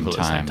the same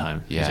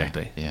time. Yeah,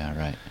 exactly. Yeah,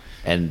 right.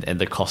 And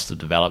the cost of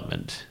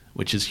development,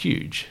 which is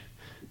huge,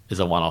 is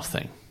a one-off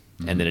thing.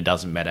 And then it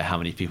doesn't matter how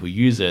many people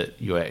use it,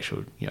 your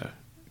actual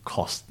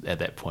cost at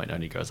that point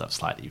only goes up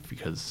slightly,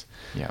 because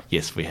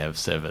yes, we have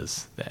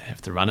servers that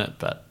have to run it,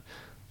 but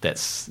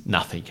that's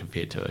nothing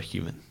compared to a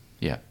human.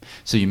 Yeah.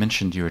 So you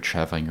mentioned you were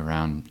traveling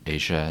around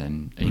Asia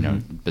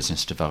and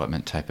business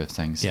development type of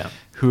things. Yeah.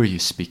 Who are you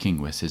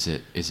speaking with? Is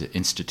it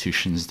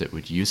institutions that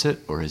would use it,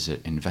 or is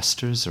it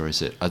investors, or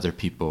is it other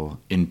people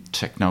in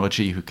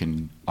technology who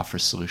can offer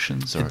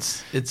solutions, or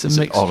it's a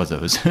mix. All of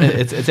those.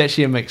 it's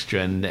actually a mixture,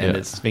 and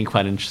it's been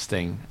quite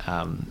interesting.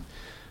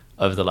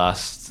 Over the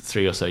last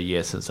 3 or so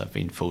years since I've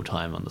been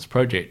full-time on this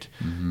project,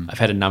 I've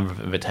had a number of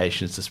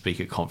invitations to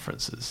speak at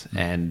conferences,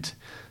 and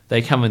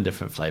they come in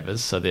different flavors.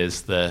 So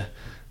there's the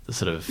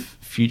sort of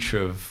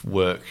future of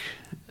work,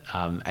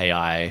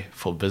 AI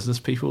for business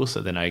people. So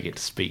then I get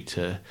to speak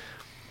to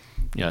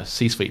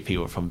C-suite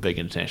people from big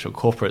international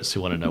corporates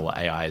who want to know what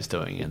AI is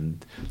doing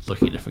and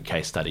looking at different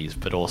case studies,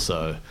 but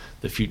also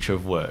the future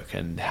of work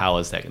and how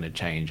is that going to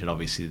change. And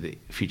obviously the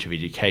future of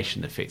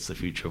education affects the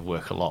future of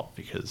work a lot,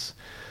 because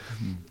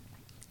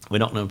we're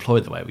not going to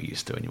employ the way we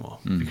used to anymore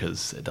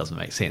because it doesn't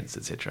make sense,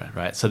 etc.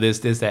 Right? So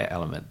there's that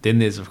element. Then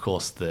there's, of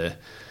course, the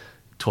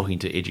talking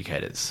to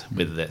educators,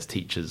 whether that's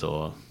teachers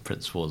or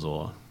principals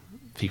or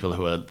people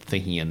who are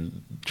thinking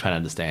and trying to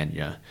understand,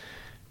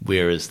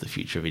 where is the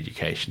future of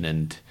education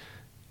and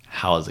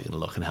how is it going to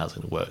look and how is it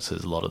going to work. So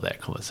there's a lot of that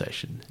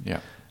conversation. Yeah.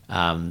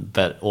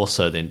 But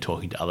also then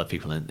talking to other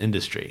people in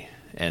industry.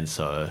 And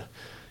so,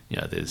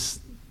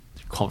 there's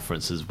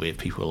conferences where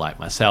people like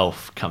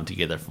myself come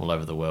together from all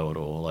over the world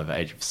or all over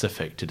Asia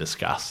Pacific to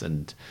discuss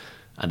and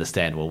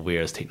understand, well,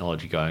 where is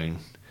technology going,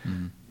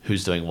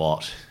 who's doing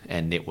what,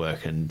 and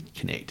network and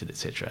connected,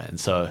 etc. And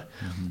so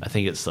I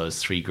think it's those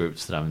three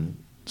groups that I'm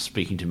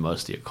speaking to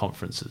mostly at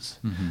conferences.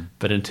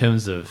 But in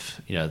terms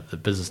of the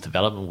business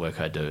development work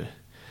I do,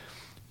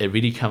 it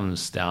really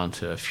comes down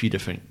to a few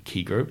different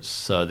key groups.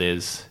 So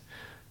there's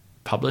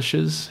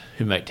publishers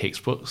who make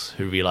textbooks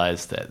who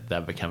realize that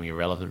they're becoming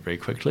irrelevant very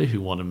quickly, who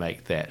want to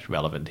make that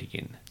relevant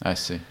again. I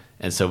see.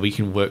 And so we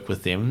can work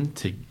with them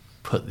to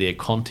put their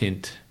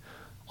content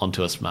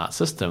onto a smart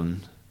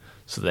system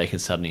so they can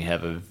suddenly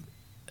have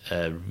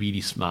a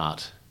really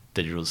smart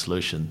digital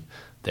solution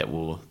that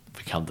will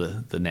become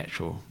the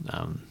natural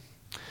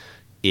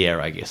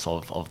air, I guess,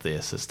 of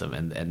their system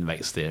and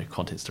makes their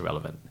content still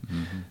relevant.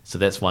 So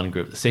that's one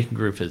group. The second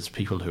group is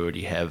people who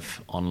already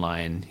have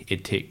online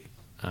edtech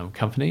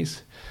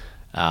companies.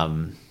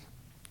 In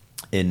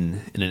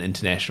an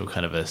international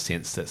kind of a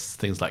sense, that's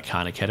things like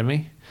Khan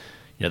Academy.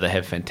 They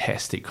have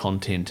fantastic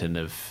content and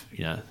have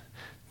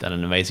done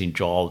an amazing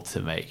job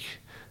to make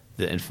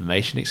the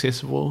information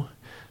accessible,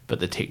 but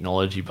the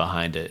technology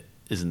behind it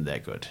isn't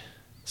that good.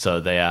 So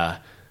they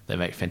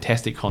make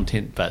fantastic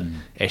content, but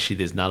actually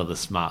there's none of the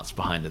smarts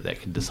behind it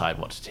that can decide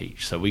what to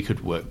teach. So we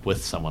could work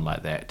with someone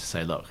like that to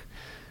say, look,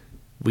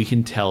 we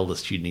can tell the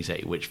student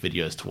exactly which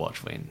videos to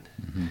watch when,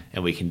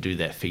 and we can do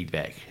that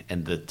feedback,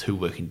 and the two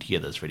working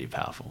together is really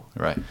powerful.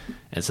 Right.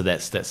 And so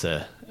that's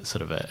a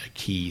sort of a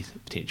key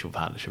potential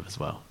partnership as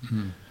well.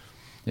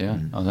 Yeah,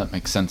 oh, that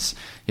makes sense.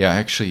 Yeah,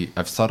 actually,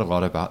 I've thought a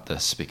lot about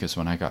this because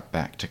when I got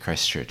back to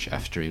Christchurch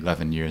after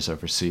 11 years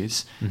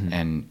overseas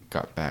and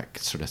got back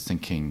sort of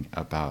thinking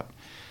about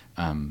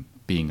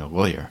being a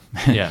lawyer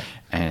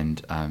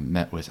and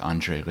met with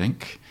Andre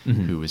Link,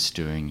 who was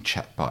doing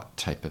chatbot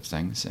type of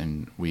things.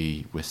 And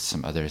we, with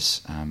some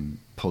others,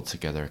 pulled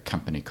together a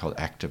company called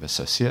Active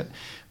Associate,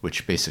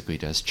 which basically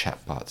does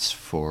chatbots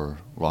for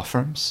law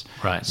firms.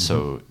 Right.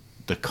 So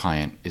the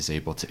client is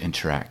able to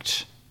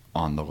interact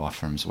on the law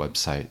firm's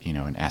website,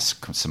 and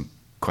ask some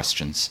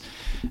questions.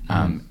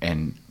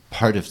 And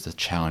part of the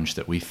challenge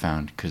that we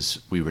found,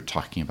 because we were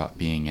talking about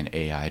being an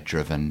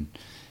AI-driven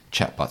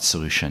chatbot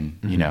solution,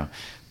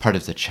 part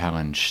of the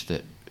challenge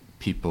that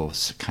people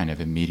kind of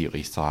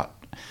immediately thought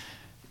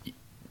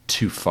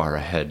too far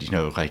ahead,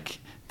 like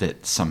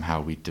that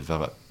somehow we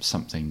developed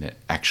something that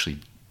actually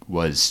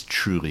was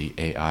truly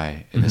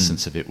AI in the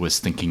sense of it was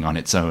thinking on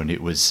its own.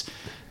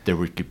 There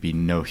could be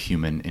no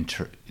human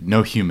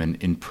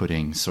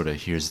inputting sort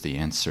of here's the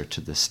answer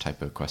to this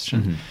type of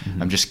question.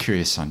 I'm just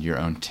curious on your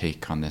own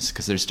take on this,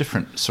 because there's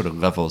different sort of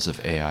levels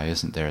of AI,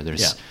 isn't there?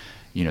 There's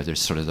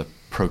there's sort of the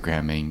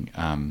programming,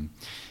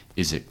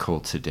 is it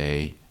cold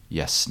today?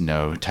 Yes,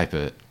 no type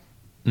of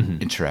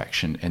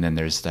interaction. And then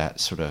there's that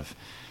sort of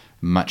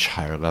much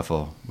higher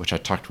level, which I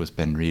talked with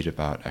Ben Reed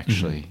about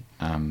actually.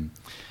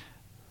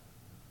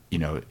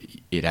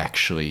 It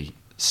actually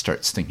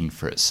starts thinking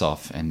for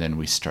itself, and then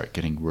we start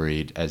getting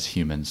worried as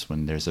humans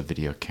when there's a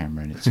video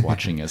camera and it's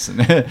watching us,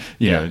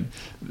 and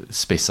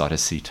Space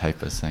Odyssey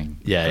type of thing.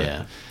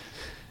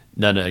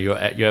 No, you're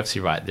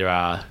absolutely right. There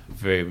are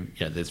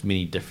there's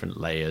many different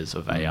layers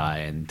of AI,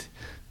 and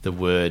the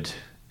word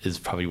is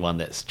probably one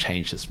that's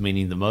changed its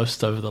meaning the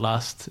most over the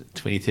last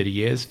 20, 30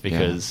 years,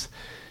 because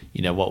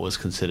what was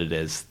considered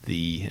as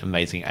the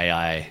amazing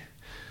AI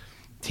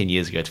 10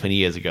 years ago, 20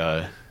 years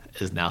ago,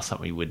 is now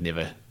something we would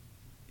never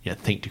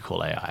think to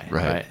call AI,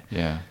 right?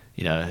 Yeah.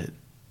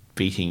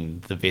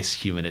 Beating the best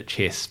human at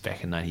chess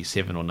back in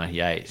 97 or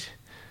 98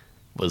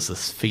 was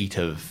this feat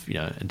of,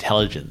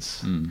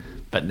 intelligence.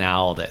 But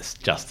now that's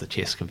just the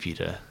chess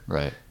computer.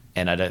 Right.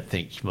 And I don't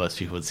think most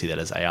people would see that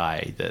as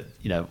AI, that,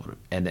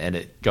 and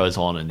it goes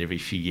on, and every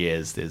few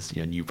years there's,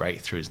 new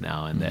breakthroughs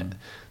now, and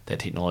that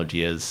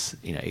technology is,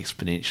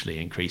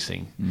 exponentially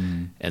increasing.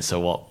 And so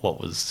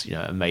what was,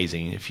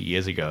 amazing a few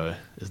years ago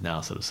is now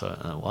sort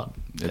of what?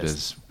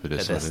 That's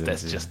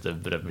just a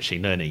bit of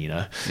machine learning,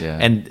 Yeah.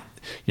 And,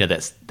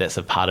 that's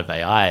a part of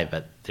AI,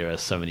 but there are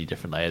so many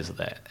different layers of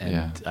that.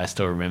 And I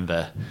still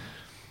remember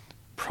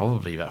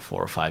probably about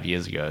 4 or 5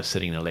 years ago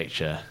sitting in a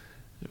lecture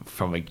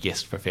from a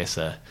guest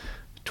professor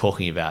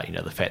talking about,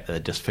 the fact that they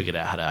just figured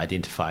out how to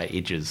identify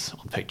edges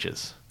on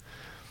pictures.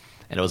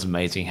 And it was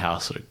amazing how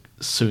sort of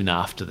soon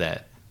after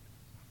that,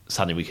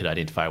 suddenly we could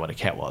identify what a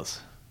cat was.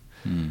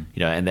 And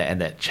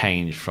that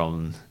changed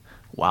from,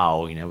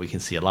 wow, we can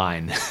see a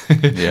line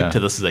to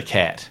this is a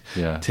cat,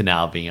 to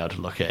now being able to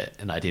look at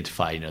and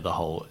identify, the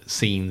whole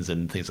scenes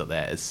and things like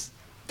that.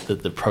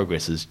 The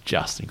progress is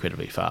just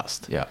incredibly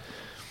fast. Yeah.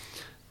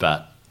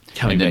 But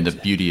and then the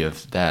beauty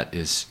of that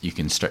is you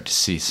can start to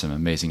see some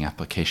amazing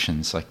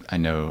applications. Like I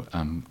know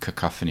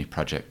Cacophony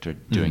Project are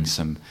doing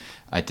some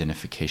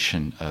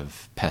identification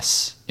of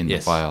pests in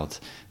the wild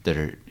that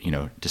are,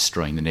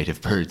 destroying the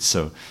native birds.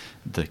 So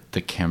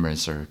the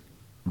cameras are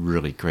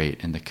really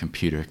great, and the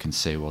computer can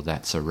say, well,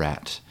 that's a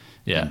rat,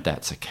 and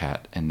that's a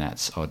cat, and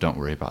don't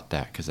worry about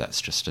that because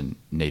that's just a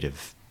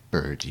native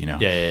bird,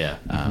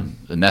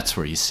 And that's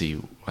where you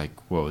see, like,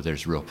 whoa,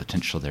 there's real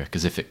potential there,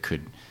 because if it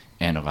could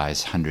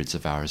analyze hundreds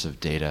of hours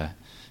of data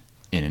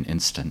in an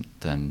instant,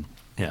 then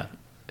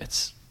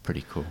it's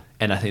pretty cool.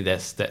 And I think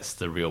that's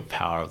the real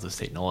power of this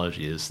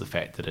technology, is the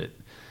fact that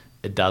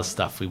it does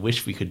stuff we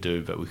wish we could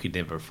do, but we could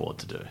never afford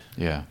to do.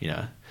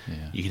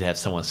 You could have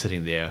someone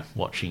sitting there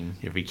watching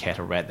every cat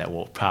or rat that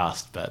walked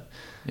past, but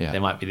they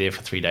might be there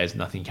for 3 days and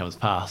nothing comes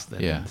past.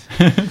 And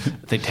I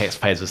think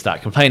taxpayers would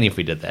start complaining if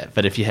we did that.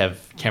 But if you have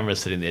cameras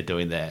sitting there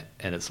doing that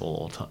and it's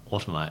all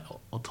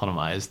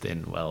autonomized,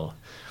 then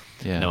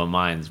no one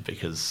minds,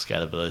 because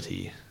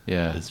scalability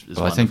is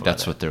well, I think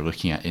that's what they're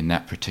looking at in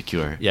that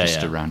particular,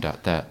 to round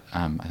out that.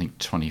 I think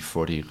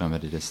 2040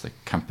 Limited is the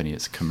company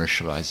that's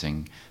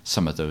commercializing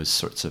some of those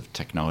sorts of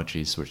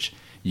technologies, which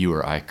you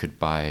or I could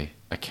buy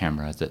a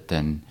camera that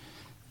then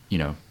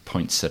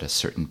points at a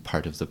certain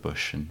part of the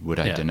bush and would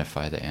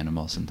identify the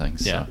animals and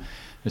things. Yeah. So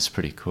it's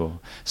pretty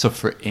cool. So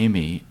for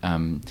Amy,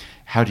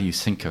 how do you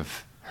think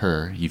of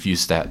her? You've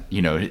used that,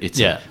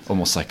 it's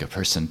almost like a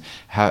person.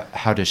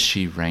 How does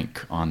she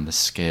rank on the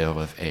scale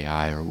of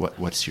AI, or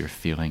what's your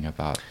feeling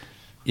about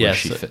where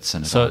she fits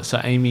in it all? So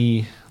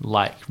Amy,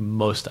 like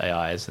most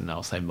AIs, and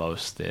I'll say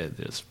most,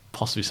 there's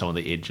possibly some of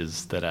the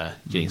edges that are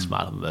getting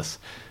smarter than this,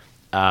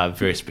 are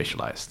very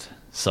specialized.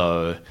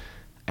 So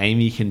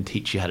Amy can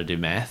teach you how to do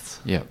maths.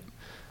 Yep.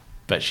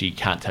 But she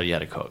can't tell you how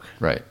to cook.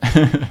 Right.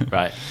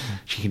 Right.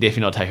 She can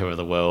definitely not take over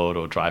the world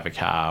or drive a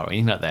car or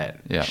anything like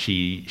that. Yeah.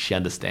 She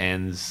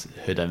understands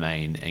her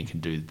domain and can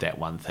do that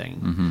one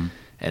thing. Mm-hmm.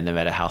 And no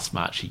matter how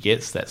smart she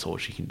gets, that's all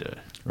she can do.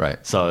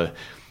 Right. So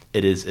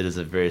it is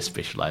a very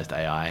specialized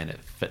AI, and it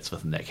fits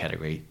within that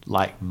category,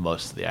 like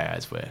most of the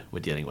AIs we're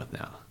dealing with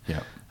now.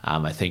 Yeah.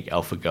 I think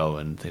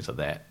AlphaGo and things like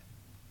that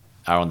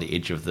are on the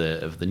edge of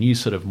the new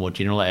sort of more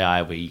general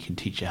AI, where you can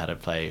teach it how to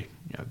play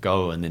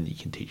Go, and then you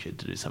can teach it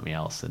to do something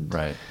else, and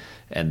right.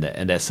 and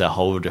that's a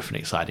whole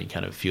different exciting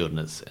kind of field in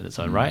its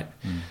own right.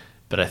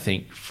 But I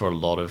think for a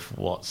lot of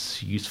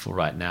what's useful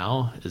right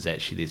now is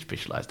actually these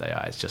specialized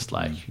AIs, just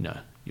like your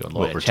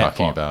lawyer what we're chatbot.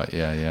 talking about.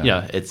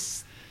 Yeah.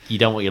 It's, you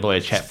don't want your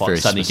lawyer chatbot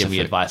suddenly give me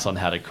specific. advice on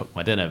how to cook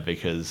my dinner,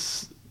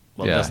 because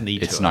it doesn't need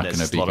to. It's not going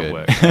to be a lot good.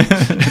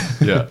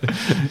 Of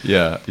work.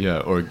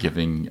 Yeah. Or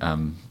giving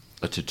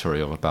a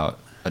tutorial about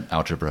an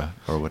algebra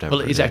or whatever.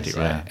 Well, exactly,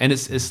 right. Yeah. And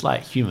it's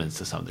like humans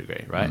to some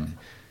degree, right?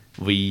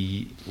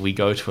 We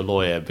go to a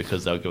lawyer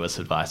because they'll give us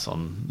advice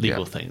on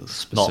legal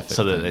things, not Specific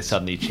so that they things.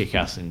 suddenly check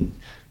us and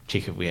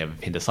check if we have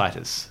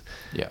appendicitis.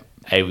 Yeah.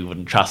 A, we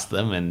wouldn't trust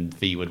them, and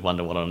B, would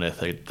wonder what on earth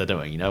they're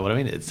doing. You know what I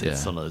mean? It's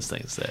one of those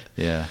things that...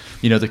 Yeah.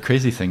 The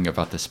crazy thing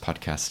about this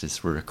podcast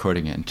is we're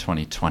recording it in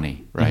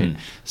 2020, right? Mm-hmm.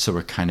 So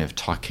we're kind of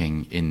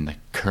talking in the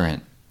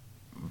current,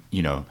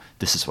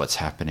 this is what's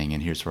happening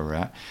and here's where we're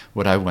at.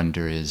 What I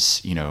wonder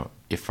is,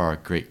 if our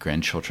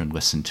great-grandchildren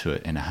listen to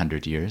it in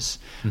 100 years,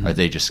 are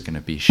they just going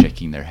to be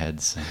shaking their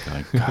heads and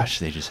going, gosh,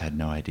 they just had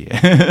no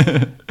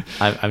idea?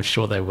 I'm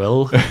sure they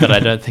will, but I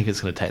don't think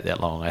it's going to take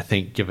that long. I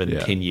think given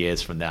 10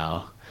 years from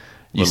now...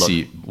 We'll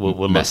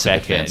look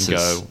back at it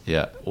and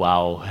go,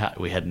 wow,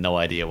 we had no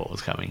idea what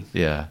was coming.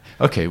 Yeah.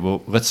 Okay,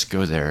 well, let's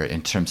go there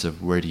in terms of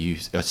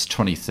it's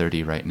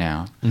 2030 right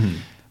now. Mm-hmm.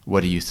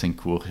 What do you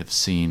think we'll have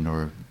seen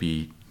or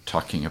be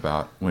talking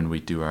about when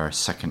we do our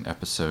second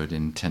episode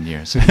in 10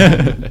 years?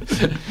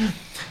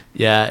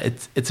 Yeah,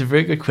 it's a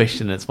very good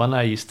question. It's one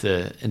I used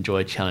to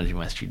enjoy challenging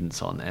my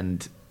students on.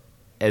 And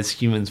as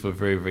humans, we're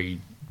very,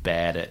 very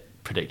bad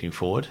at predicting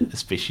forward,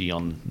 especially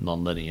on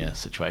non-linear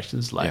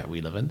situations like we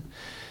live in.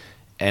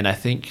 And I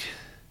think,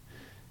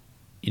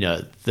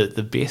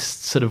 the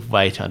best sort of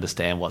way to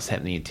understand what's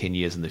happening in 10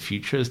 years in the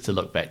future is to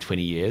look back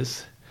 20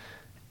 years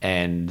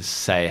and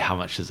say, how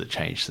much has it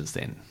changed since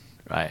then,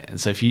 right? And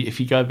so if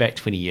you go back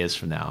 20 years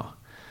from now,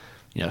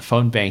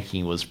 phone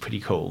banking was pretty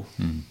cool.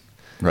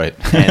 Right.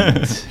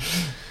 And,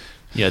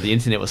 the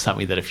internet was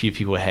something that a few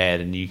people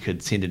had, and you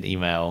could send an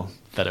email,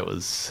 but it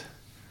was...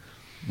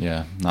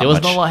 Yeah, there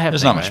was not a lot happening.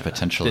 There's not much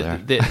potential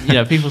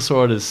there. People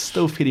saw it as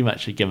still pretty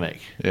much a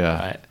gimmick. Yeah.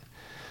 Right?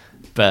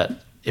 But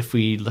if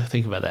we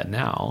think about that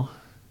now,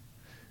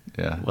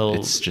 well,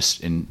 it's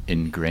just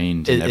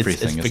ingrained in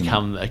everything. It's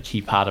become a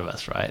key part of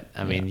us, right?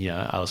 I mean,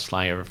 I was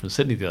flying over from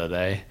Sydney the other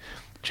day,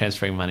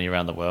 transferring money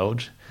around the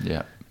world.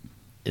 Yeah.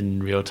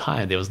 In real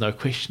time, there was no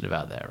question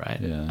about that, right?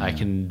 Yeah, I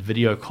can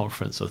video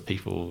conference with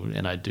people,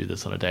 and I do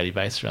this on a daily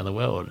basis around the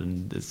world,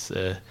 and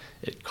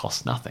it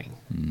costs nothing,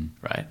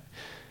 right?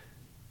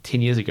 10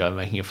 years ago,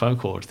 making a phone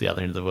call to the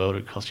other end of the world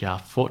would cost you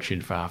half a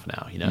fortune for half an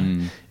hour.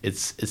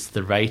 It's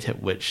the rate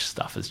at which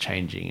stuff is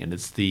changing, and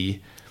it's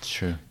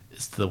true.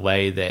 It's the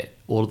way that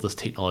all of this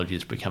technology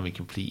is becoming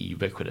completely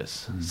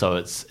ubiquitous. So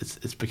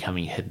it's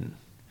becoming hidden.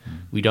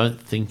 We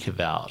don't think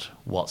about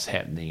what's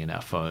happening in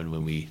our phone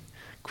when we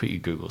quickly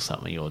Google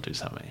something or do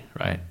something,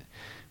 right?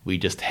 We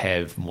just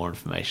have more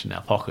information in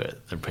our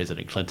pocket than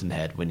President Clinton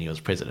had when he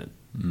was president.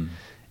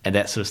 And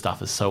that sort of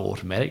stuff is so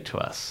automatic to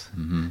us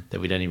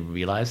that we don't even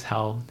realize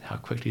how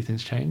quickly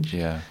things change.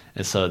 Yeah.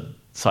 And so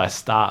I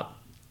start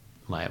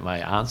my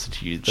answer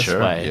to you this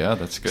way. Yeah,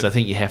 that's good. Because I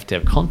think you have to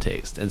have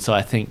context. And so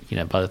I think,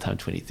 by the time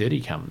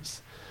 2030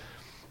 comes,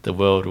 the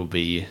world will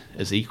be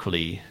as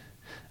equally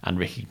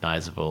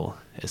unrecognizable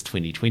as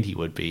 2020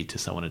 would be to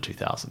someone in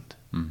 2000.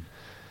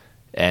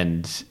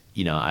 And,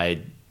 I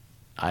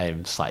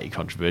am slightly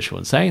controversial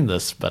in saying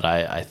this, but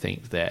I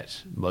think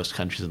that most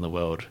countries in the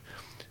world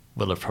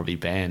will have probably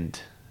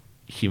banned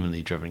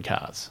humanly driven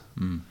cars,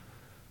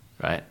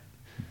 right?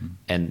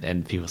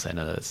 And people say,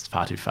 no, that's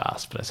far too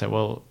fast. But I say,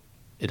 well,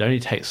 it only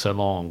takes so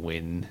long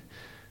when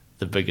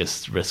the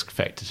biggest risk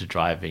factor to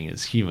driving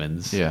is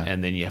humans,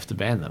 and then you have to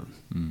ban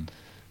them,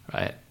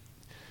 right?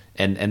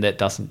 And that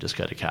doesn't just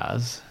go to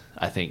cars.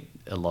 I think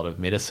a lot of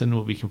medicine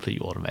will be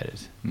completely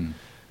automated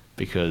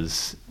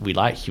because we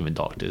like human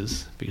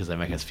doctors because they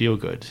make us feel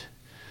good.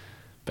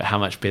 But how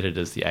much better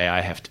does the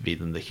AI have to be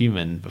than the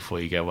human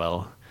before you go,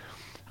 well,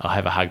 I'll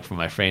have a hug from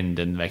my friend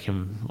and make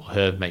him or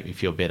her make me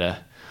feel better,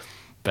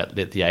 but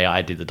let the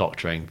AI do the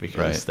doctoring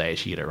because they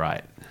actually get it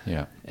right.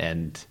 Yeah.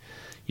 And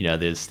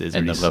there's and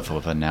really the level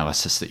of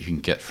analysis that you can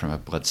get from a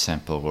blood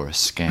sample or a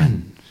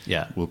scan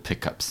will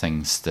pick up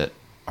things that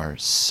are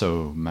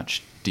so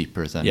much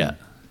deeper than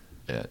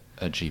a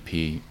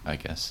GP, I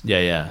guess.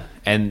 Yeah.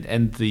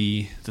 And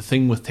the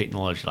thing with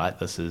technology like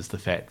this is the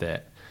fact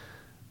that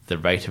the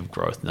rate of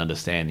growth and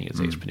understanding is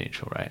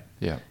exponential, right?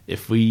 Yeah.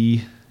 If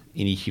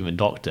any human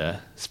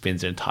doctor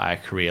spends their entire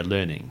career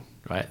learning,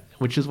 right,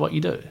 which is what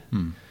you do.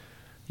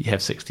 You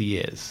have 60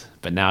 years,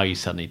 but now you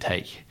suddenly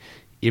take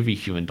every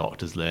human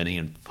doctor's learning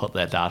and put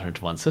that data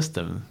into one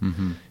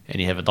system, and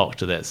you have a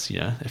doctor that's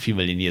a few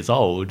million years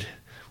old.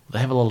 They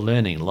have a lot of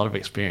learning, a lot of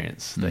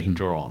experience they can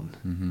draw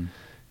on,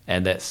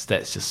 and that's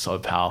just so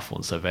powerful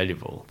and so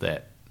valuable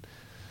that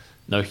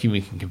no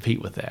human can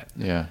compete with that.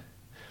 Yeah.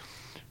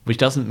 Which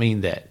doesn't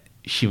mean that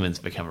humans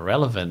become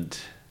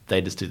irrelevant.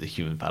 They just do the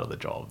human part of the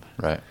job,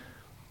 Right.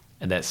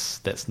 and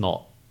that's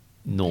not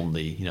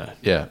normally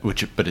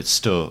but it's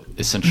still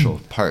essential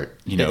part.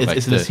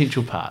 It's an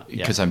essential part.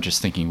 Because I'm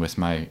just thinking with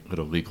my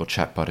little legal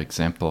chatbot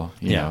example,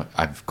 you know,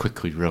 I've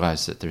quickly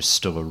realized that there's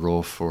still a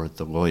role for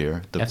the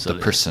lawyer, the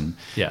person,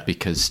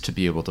 because to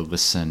be able to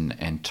listen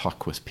and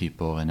talk with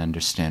people and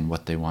understand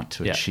what they want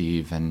to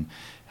achieve and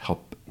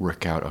help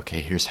work out,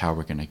 okay, here's how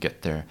we're going to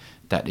get there,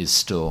 that is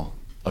still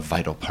a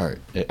vital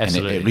part.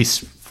 Absolutely. And at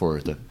least for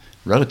the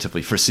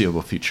relatively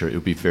foreseeable future, it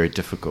would be very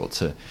difficult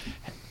to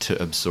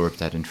absorb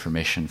that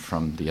information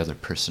from the other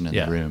person in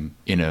the room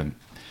in a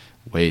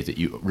way that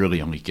you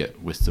really only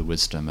get with the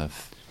wisdom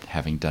of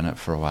having done it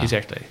for a while.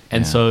 Exactly.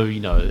 And so,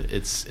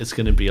 it's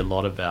going to be a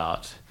lot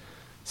about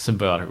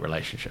symbiotic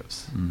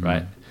relationships,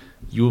 right?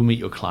 You will meet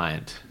your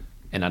client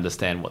and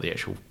understand what the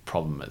actual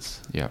problem is.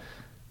 Yeah.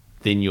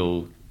 Then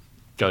you'll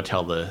go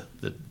tell the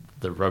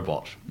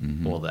robot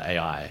or the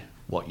AI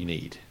what you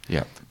need.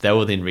 Yeah. They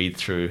will then read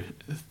through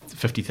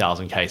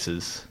 50,000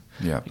 cases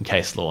in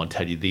case law and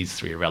tell you these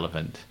three are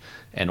relevant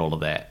and all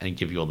of that and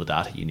give you all the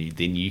data you need.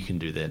 Then you can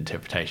do the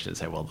interpretation and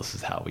say, well, this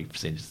is how we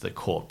present it to the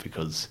court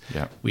because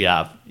we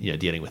are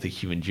dealing with a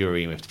human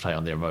jury and we have to play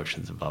on their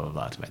emotions and blah, blah,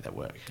 blah to make that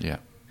work. Yeah.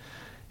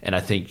 And I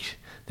think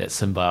that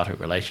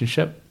symbiotic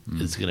relationship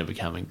is going to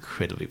become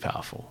incredibly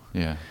powerful.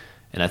 Yeah.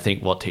 And I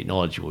think what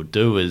technology will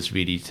do is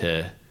really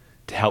to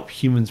help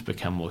humans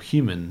become more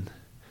human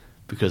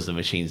because the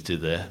machines do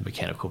the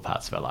mechanical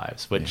parts of our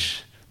lives,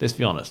 which, let's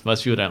be honest,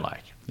 most people don't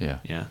like. Yeah.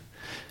 Yeah.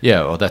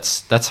 Yeah, well,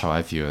 that's how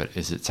I view it,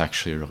 is it's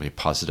actually a really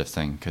positive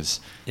thing because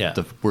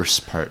the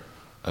worst part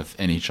of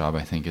any job,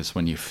 I think, is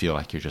when you feel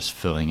like you're just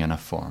filling in a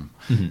form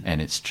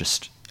and it's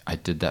just, I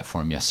did that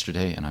form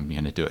yesterday and I'm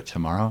going to do it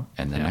tomorrow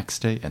and the next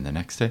day and the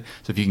next day.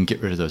 So if you can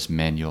get rid of those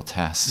manual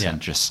tasks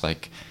and just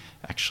like,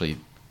 actually,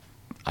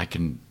 I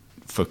can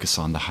focus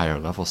on the higher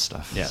level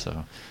stuff. Yeah.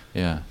 So,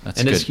 that's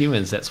and good. as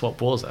humans, that's what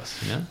bores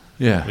us,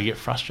 Yeah. We get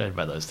frustrated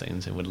by those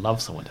things and would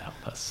love someone to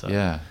help us. So.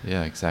 Yeah,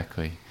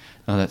 exactly.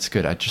 No, that's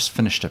good. I just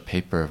finished a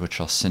paper,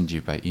 which I'll send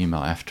you by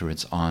email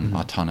afterwards, on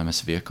autonomous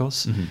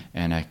vehicles,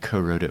 and I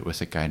co-wrote it with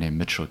a guy named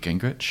Mitchell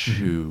Gingrich,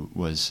 who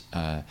was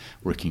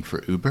working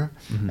for Uber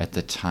at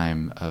the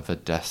time of a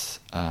death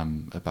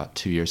about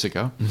 2 years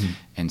ago,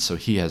 and so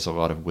he has a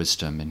lot of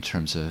wisdom in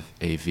terms of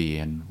AV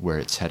and where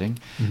it's heading,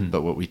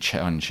 but what we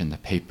challenge in the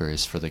paper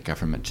is for the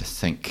government to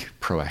think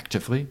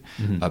proactively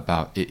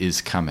about it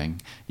is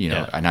coming,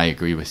 and I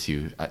agree with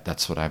you.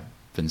 That's what I've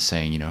been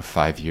saying,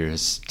 5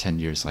 years, 10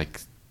 years,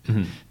 like,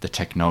 the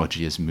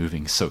technology is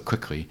moving so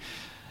quickly.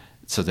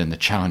 So then the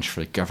challenge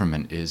for the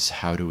government is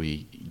how do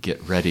we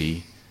get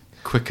ready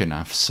quick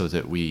enough so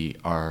that we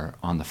are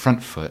on the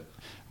front foot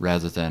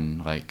rather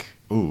than like,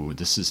 oh,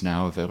 this is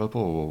now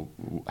available.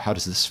 How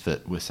does this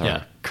fit with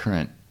our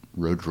current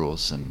road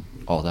rules and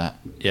all that?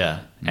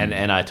 Yeah.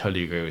 And I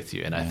totally agree with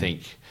you. And I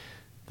think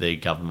the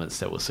governments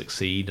that will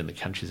succeed and the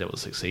countries that will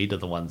succeed are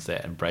the ones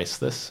that embrace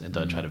this and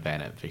don't try to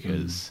ban it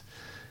because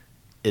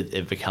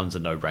it becomes a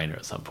no-brainer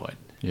at some point.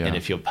 Yeah. And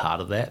if you're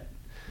part of that,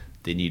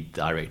 then you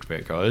direct where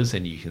it goes,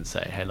 and you can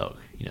say, "Hey, look,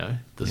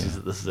 this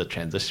is a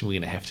transition we're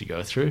going to have to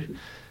go through.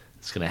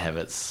 It's going to have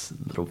its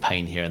little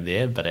pain here and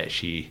there, but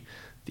actually,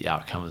 the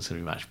outcome is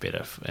going to be much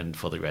better and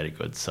for the greater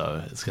good.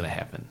 So it's going to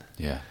happen."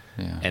 Yeah.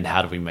 And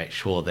how do we make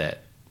sure that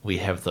we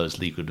have those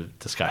legal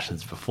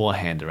discussions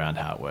beforehand around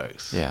how it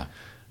works? Yeah.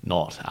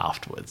 Not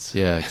afterwards.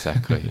 Yeah,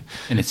 exactly.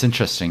 And it's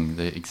interesting,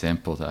 the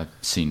example that I've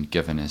seen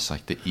given is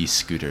like the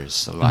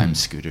e-scooters, the Lime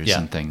scooters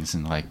and things,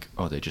 and like,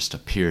 they just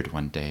appeared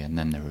one day and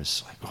then there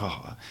was like,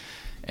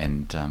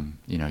 and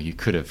you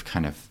could have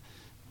kind of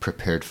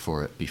prepared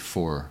for it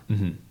before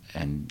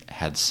and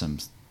had some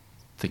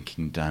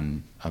thinking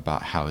done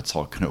about how it's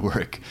all going to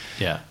work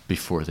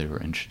before they were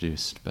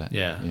introduced. But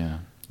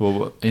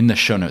well, in the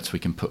show notes, we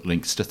can put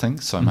links to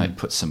things. So I might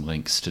put some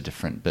links to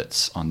different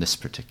bits on this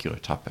particular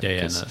topic. No,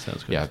 that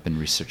sounds good. Yeah, I've been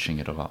researching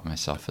it a lot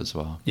myself as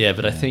well. Yeah,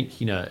 but I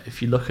think,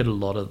 if you look at a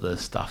lot of the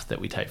stuff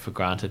that we take for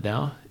granted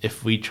now,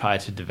 if we try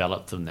to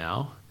develop them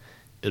now,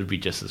 it'll be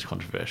just as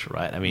controversial,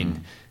 right? I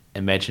mean,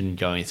 imagine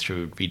going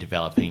through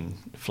redeveloping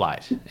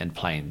flight and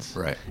planes,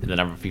 Right. and the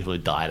number of people who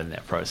died in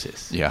that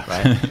process. Yeah.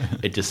 Right.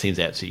 It just seems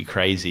absolutely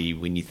crazy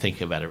when you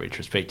think about it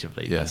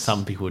retrospectively. Yes.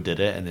 Some people did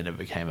it, and then it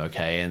became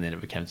okay, and then it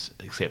became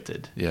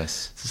accepted.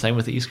 Yes. It's the same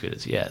with the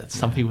e-scooters. Yeah.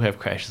 Some people have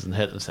crashes and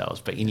hurt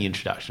themselves, but any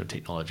introduction of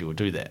technology will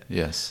do that.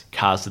 Yes.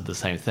 Cars did the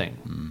same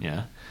thing.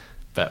 Yeah.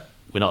 But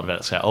we're not about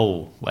to say,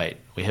 oh, wait,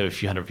 we have a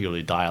few hundred people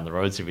who die on the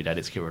roads every day.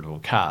 Let's get rid of all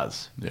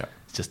cars. Yeah.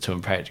 It's just too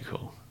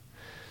impractical.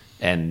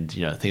 And,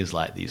 things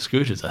like these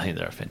scooters, I think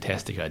they're a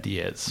fantastic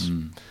idea. It's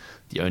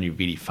the only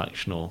really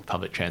functional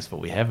public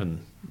transport we have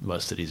in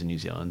most cities in New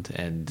Zealand.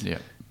 And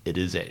it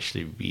is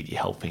actually really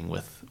helping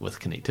with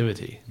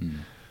connectivity.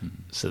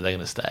 So they're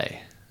going to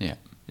stay. Yeah.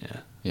 Yeah.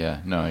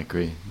 Yeah, no, I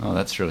agree. Oh,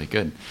 that's really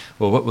good.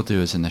 Well, what we'll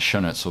do is in the show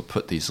notes, we'll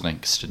put these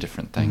links to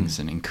different things,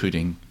 and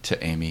including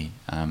to Amy.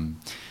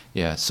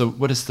 Yeah, so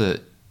what does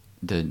the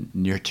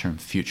near-term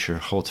future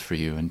hold for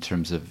you in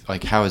terms of,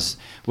 like, how's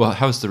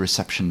the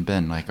reception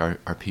been? Like,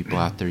 are people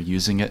out there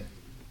using it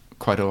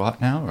quite a lot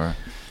now, or?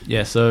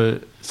 Yeah,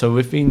 so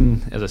we've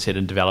been, as I said,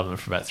 in development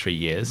for about 3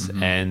 years,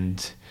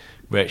 and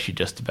we're actually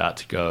just about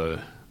to go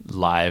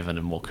live in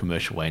a more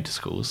commercial way into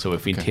schools. So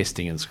we've been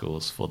testing in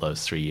schools for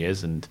those 3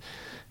 years and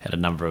had a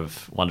number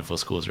of wonderful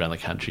schools around the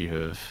country who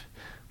have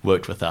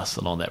worked with us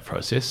along that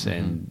process,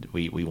 and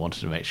we wanted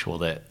to make sure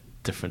that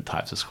different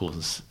types of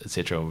schools,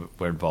 etc.,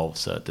 were involved,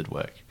 so it did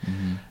work.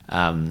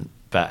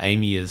 But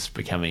Amy is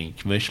becoming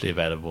commercially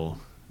available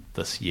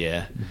this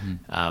year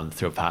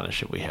through a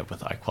partnership we have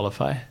with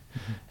iQualify,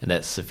 and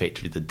that's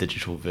effectively the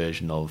digital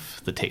version of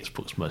the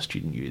textbooks most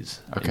students use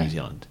in New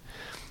Zealand.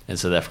 And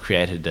so they've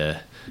created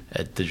a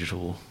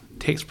digital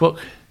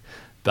textbook,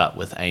 but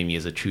with Amy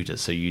as a tutor.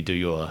 So you do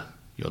your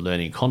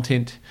learning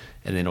content,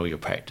 and then all your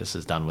practice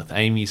is done with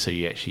Amy, so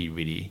you actually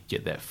really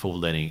get that full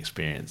learning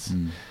experience.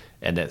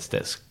 And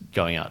that's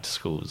going out to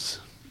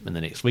schools in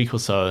the next week or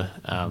so,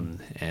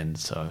 and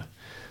so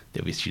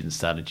there'll be students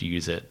starting to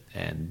use it,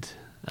 and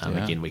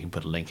again, we can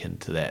put a link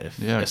into that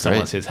if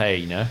someone says,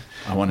 hey,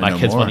 my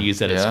kids want to use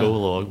that at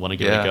school or want to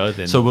give it a go.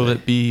 Then so will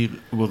it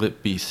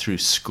be through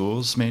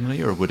schools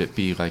mainly, or would it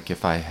be like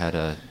if I had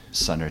a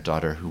son or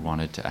daughter who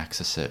wanted to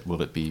access it,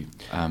 will it be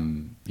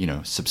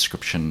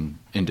subscription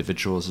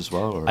individuals as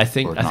well? Or, I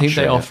think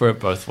they offer it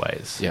both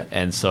ways. Yeah.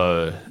 And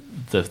so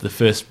the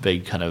first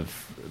big kind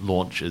of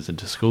launch is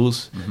into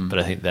schools, but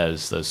I think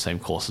those same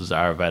courses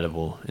are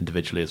available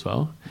individually as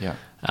well. Yeah.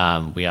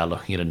 We are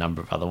looking at a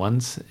number of other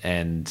ones,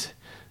 and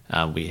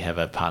we have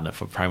a partner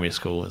for primary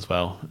school as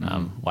well,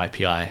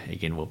 YPI.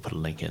 Again, we'll put a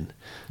link in,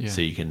 so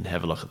you can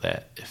have a look at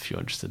that if you're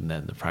interested in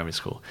that in the primary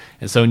school.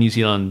 And so in New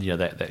Zealand,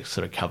 that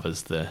sort of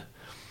covers the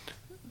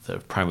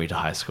primary to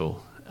high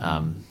school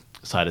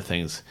side of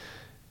things.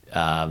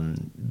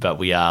 But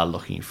we are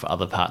looking for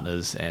other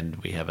partners, and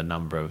we have a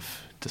number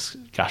of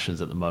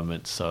discussions at the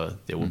moment, so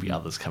there will be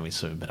others coming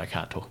soon, but I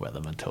can't talk about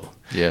them until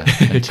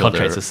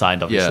contracts are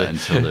signed, obviously. Yeah,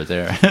 until they're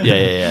there.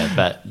 yeah.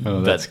 But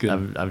that's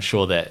good. I'm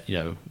sure that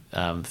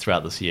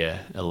throughout this year,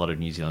 a lot of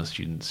New Zealand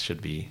students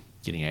should be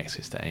getting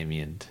access to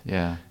Amy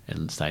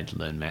and starting to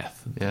learn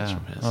math. From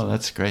her. Oh,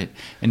 that's great.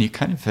 And you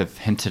kind of have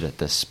hinted at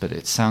this, but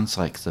it sounds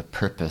like the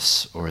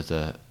purpose or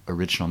the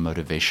original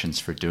motivations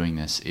for doing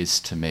this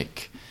is to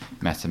make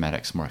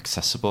mathematics more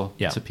accessible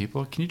to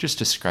people. Can you just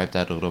describe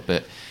that a little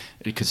bit?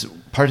 Because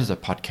part of the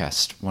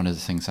podcast, one of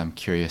the things I'm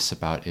curious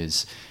about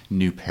is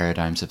new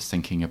paradigms of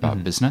thinking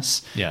about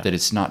business. Yeah. That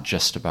it's not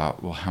just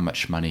about, well, how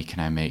much money can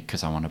I make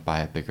because I want to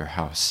buy a bigger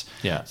house?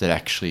 Yeah. That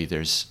actually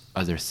there's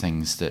other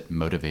things that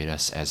motivate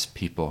us as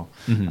people.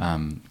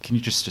 Can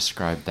you just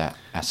describe that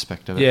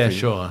aspect of it? Yeah,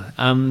 sure.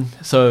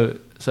 So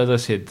as I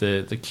said,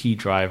 the key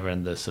driver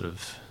and the sort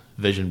of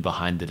vision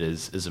behind it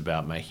is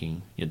about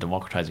making,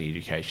 democratizing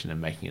education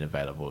and making it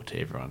available to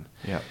everyone.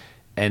 Yeah.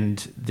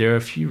 And there are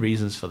a few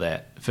reasons for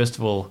that. First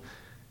of all,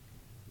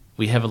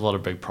 we have a lot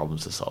of big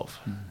problems to solve.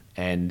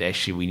 And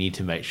actually we need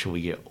to make sure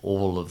we get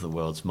all of the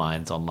world's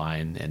minds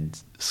online and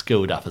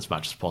skilled up as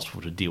much as possible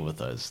to deal with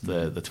those.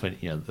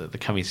 The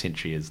coming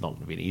century is not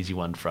going to be an easy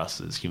one for us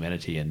as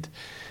humanity, and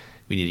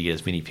we need to get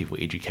as many people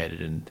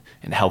educated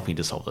and helping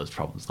to solve those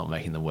problems, not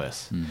making them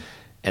worse.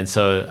 And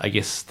so I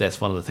guess that's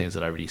one of the things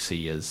that I really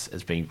see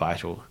as being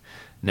vital.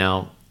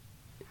 Now,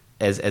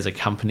 as a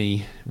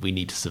company, we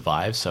need to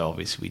survive, so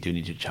obviously we do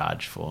need to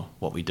charge for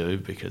what we do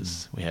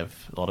because we have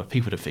a lot of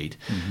people to feed.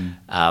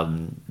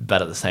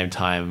 But at the same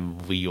time,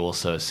 we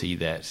also see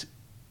that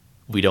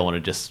we don't want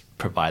to just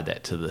provide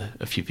that to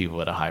a few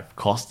people at a high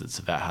cost. It's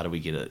about how do we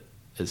get it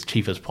as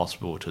cheap as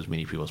possible to as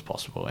many people as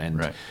possible.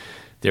 And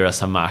there are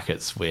some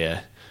markets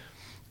where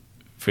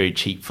very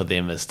cheap for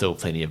them is still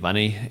plenty of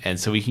money, and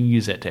so we can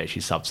use that to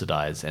actually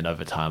subsidize, and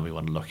over time we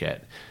want to look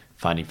at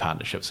finding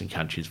partnerships in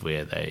countries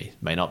where they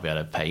may not be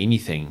able to pay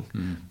anything,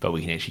 but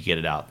we can actually get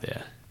it out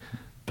there.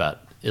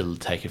 But it'll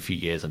take a few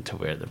years until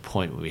we're at the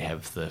point where we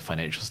have the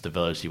financial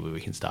stability where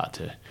we can start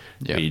to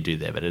really do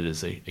that. But it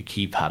is a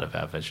key part of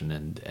our vision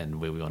and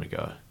where we want to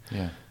go.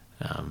 Yeah.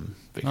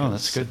 Because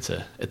that's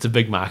good. It's a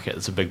big market.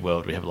 It's a big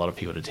world. We have a lot of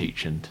people to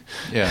teach, and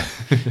Yeah.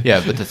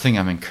 Yeah, but the thing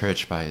I'm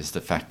encouraged by is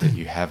the fact that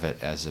you have it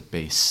as a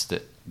base,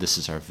 that this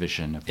is our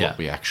vision of what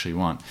we actually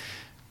want.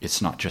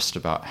 It's not just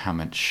about how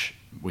much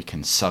we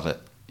can sell it,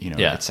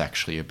 it's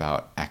actually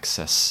about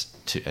access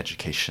to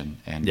education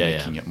and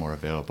making it more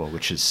available,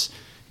 which is,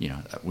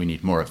 we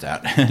need more of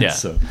that. Yeah.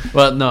 So,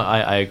 well, no,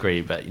 I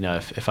agree. But,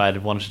 if I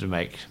had wanted to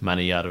make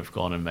money, I'd have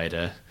gone and made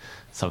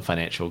some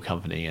financial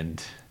company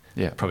and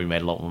probably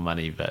made a lot more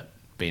money, but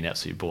been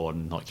absolutely bored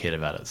and not cared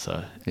about it.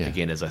 So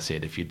again, as I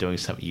said, if you're doing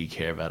something you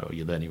care about, or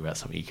you're learning about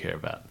something you care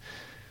about,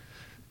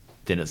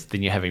 then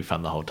you're having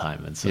fun the whole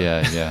time. And so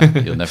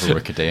you'll never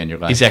work a day in your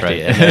life.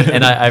 Exactly. Right?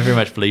 And I very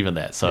much believe in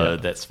that. So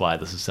that's why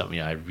this is something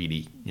I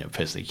really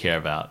personally care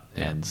about.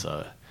 And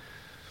so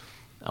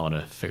I want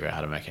to figure out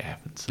how to make it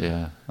happen. So.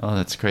 Yeah. Oh,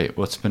 that's great.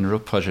 Well, it's been a real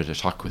pleasure to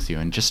talk with you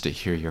and just to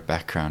hear your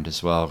background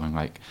as well and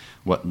like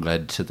what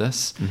led to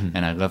this. Mm-hmm.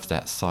 And I love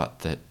that thought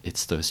that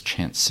it's those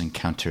chance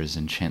encounters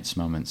and chance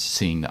moments,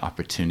 seeing the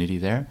opportunity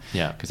there.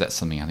 Yeah. Because that's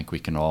something I think we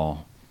can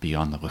all be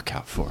on the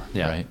lookout for.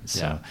 Yeah. Right.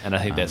 So, and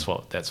I think that's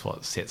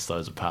what sets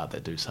those apart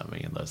that do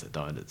something and those that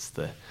don't. It's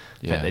the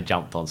fact they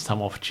jumped on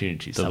some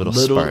opportunity, some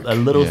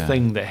little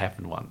thing that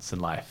happened once in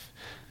life.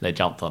 They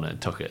jumped on it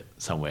and took it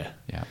somewhere.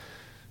 Yeah.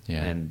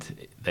 Yeah.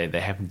 And they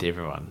happen to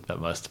everyone, but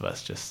most of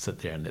us just sit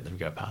there and let them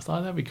go past. Oh,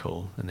 that'd be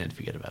cool, and then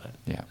forget about it.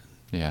 Yeah,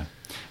 yeah.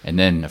 And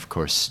then, of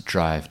course,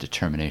 drive,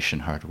 determination,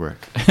 hard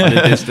work.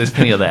 There's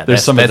plenty of that.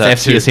 That's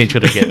absolutely essential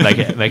to make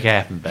it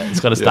happen, but it's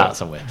got to start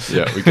somewhere.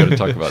 Yeah, we've got to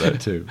talk about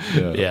that too.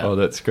 Yeah. Oh,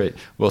 that's great.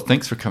 Well,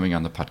 thanks for coming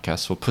on the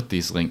podcast. We'll put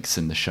these links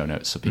in the show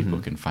notes so people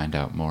can find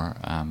out more.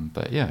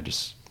 But yeah, I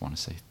just want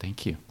to say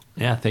thank you.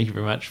 Yeah, thank you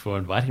very much for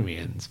inviting me,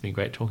 and it's been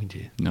great talking to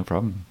you. No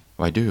problem.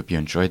 Well, I do hope you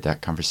enjoyed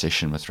that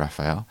conversation with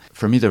Raphael.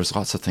 For me, there was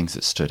lots of things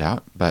that stood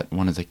out, but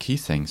one of the key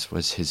things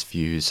was his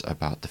views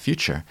about the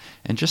future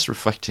and just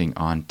reflecting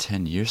on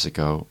 10 years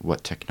ago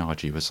what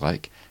technology was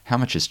like, how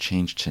much has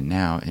changed to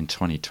now in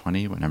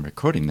 2020 when I'm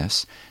recording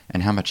this,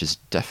 and how much is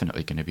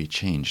definitely going to be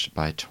changed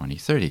by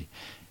 2030.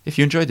 If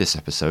you enjoyed this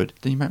episode,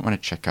 then you might want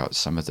to check out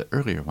some of the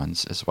earlier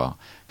ones as well,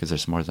 because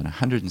there's more than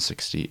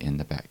 160 in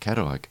the back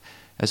catalog,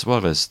 as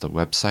well as the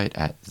website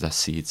at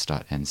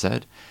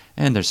theseeds.nz.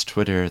 And there's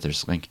Twitter,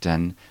 there's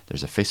LinkedIn,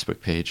 there's a Facebook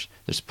page.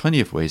 There's plenty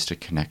of ways to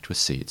connect with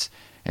Seeds.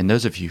 And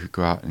those of you who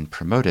go out and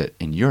promote it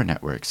in your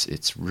networks,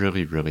 it's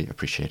really, really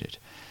appreciated.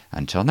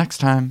 Until next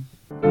time.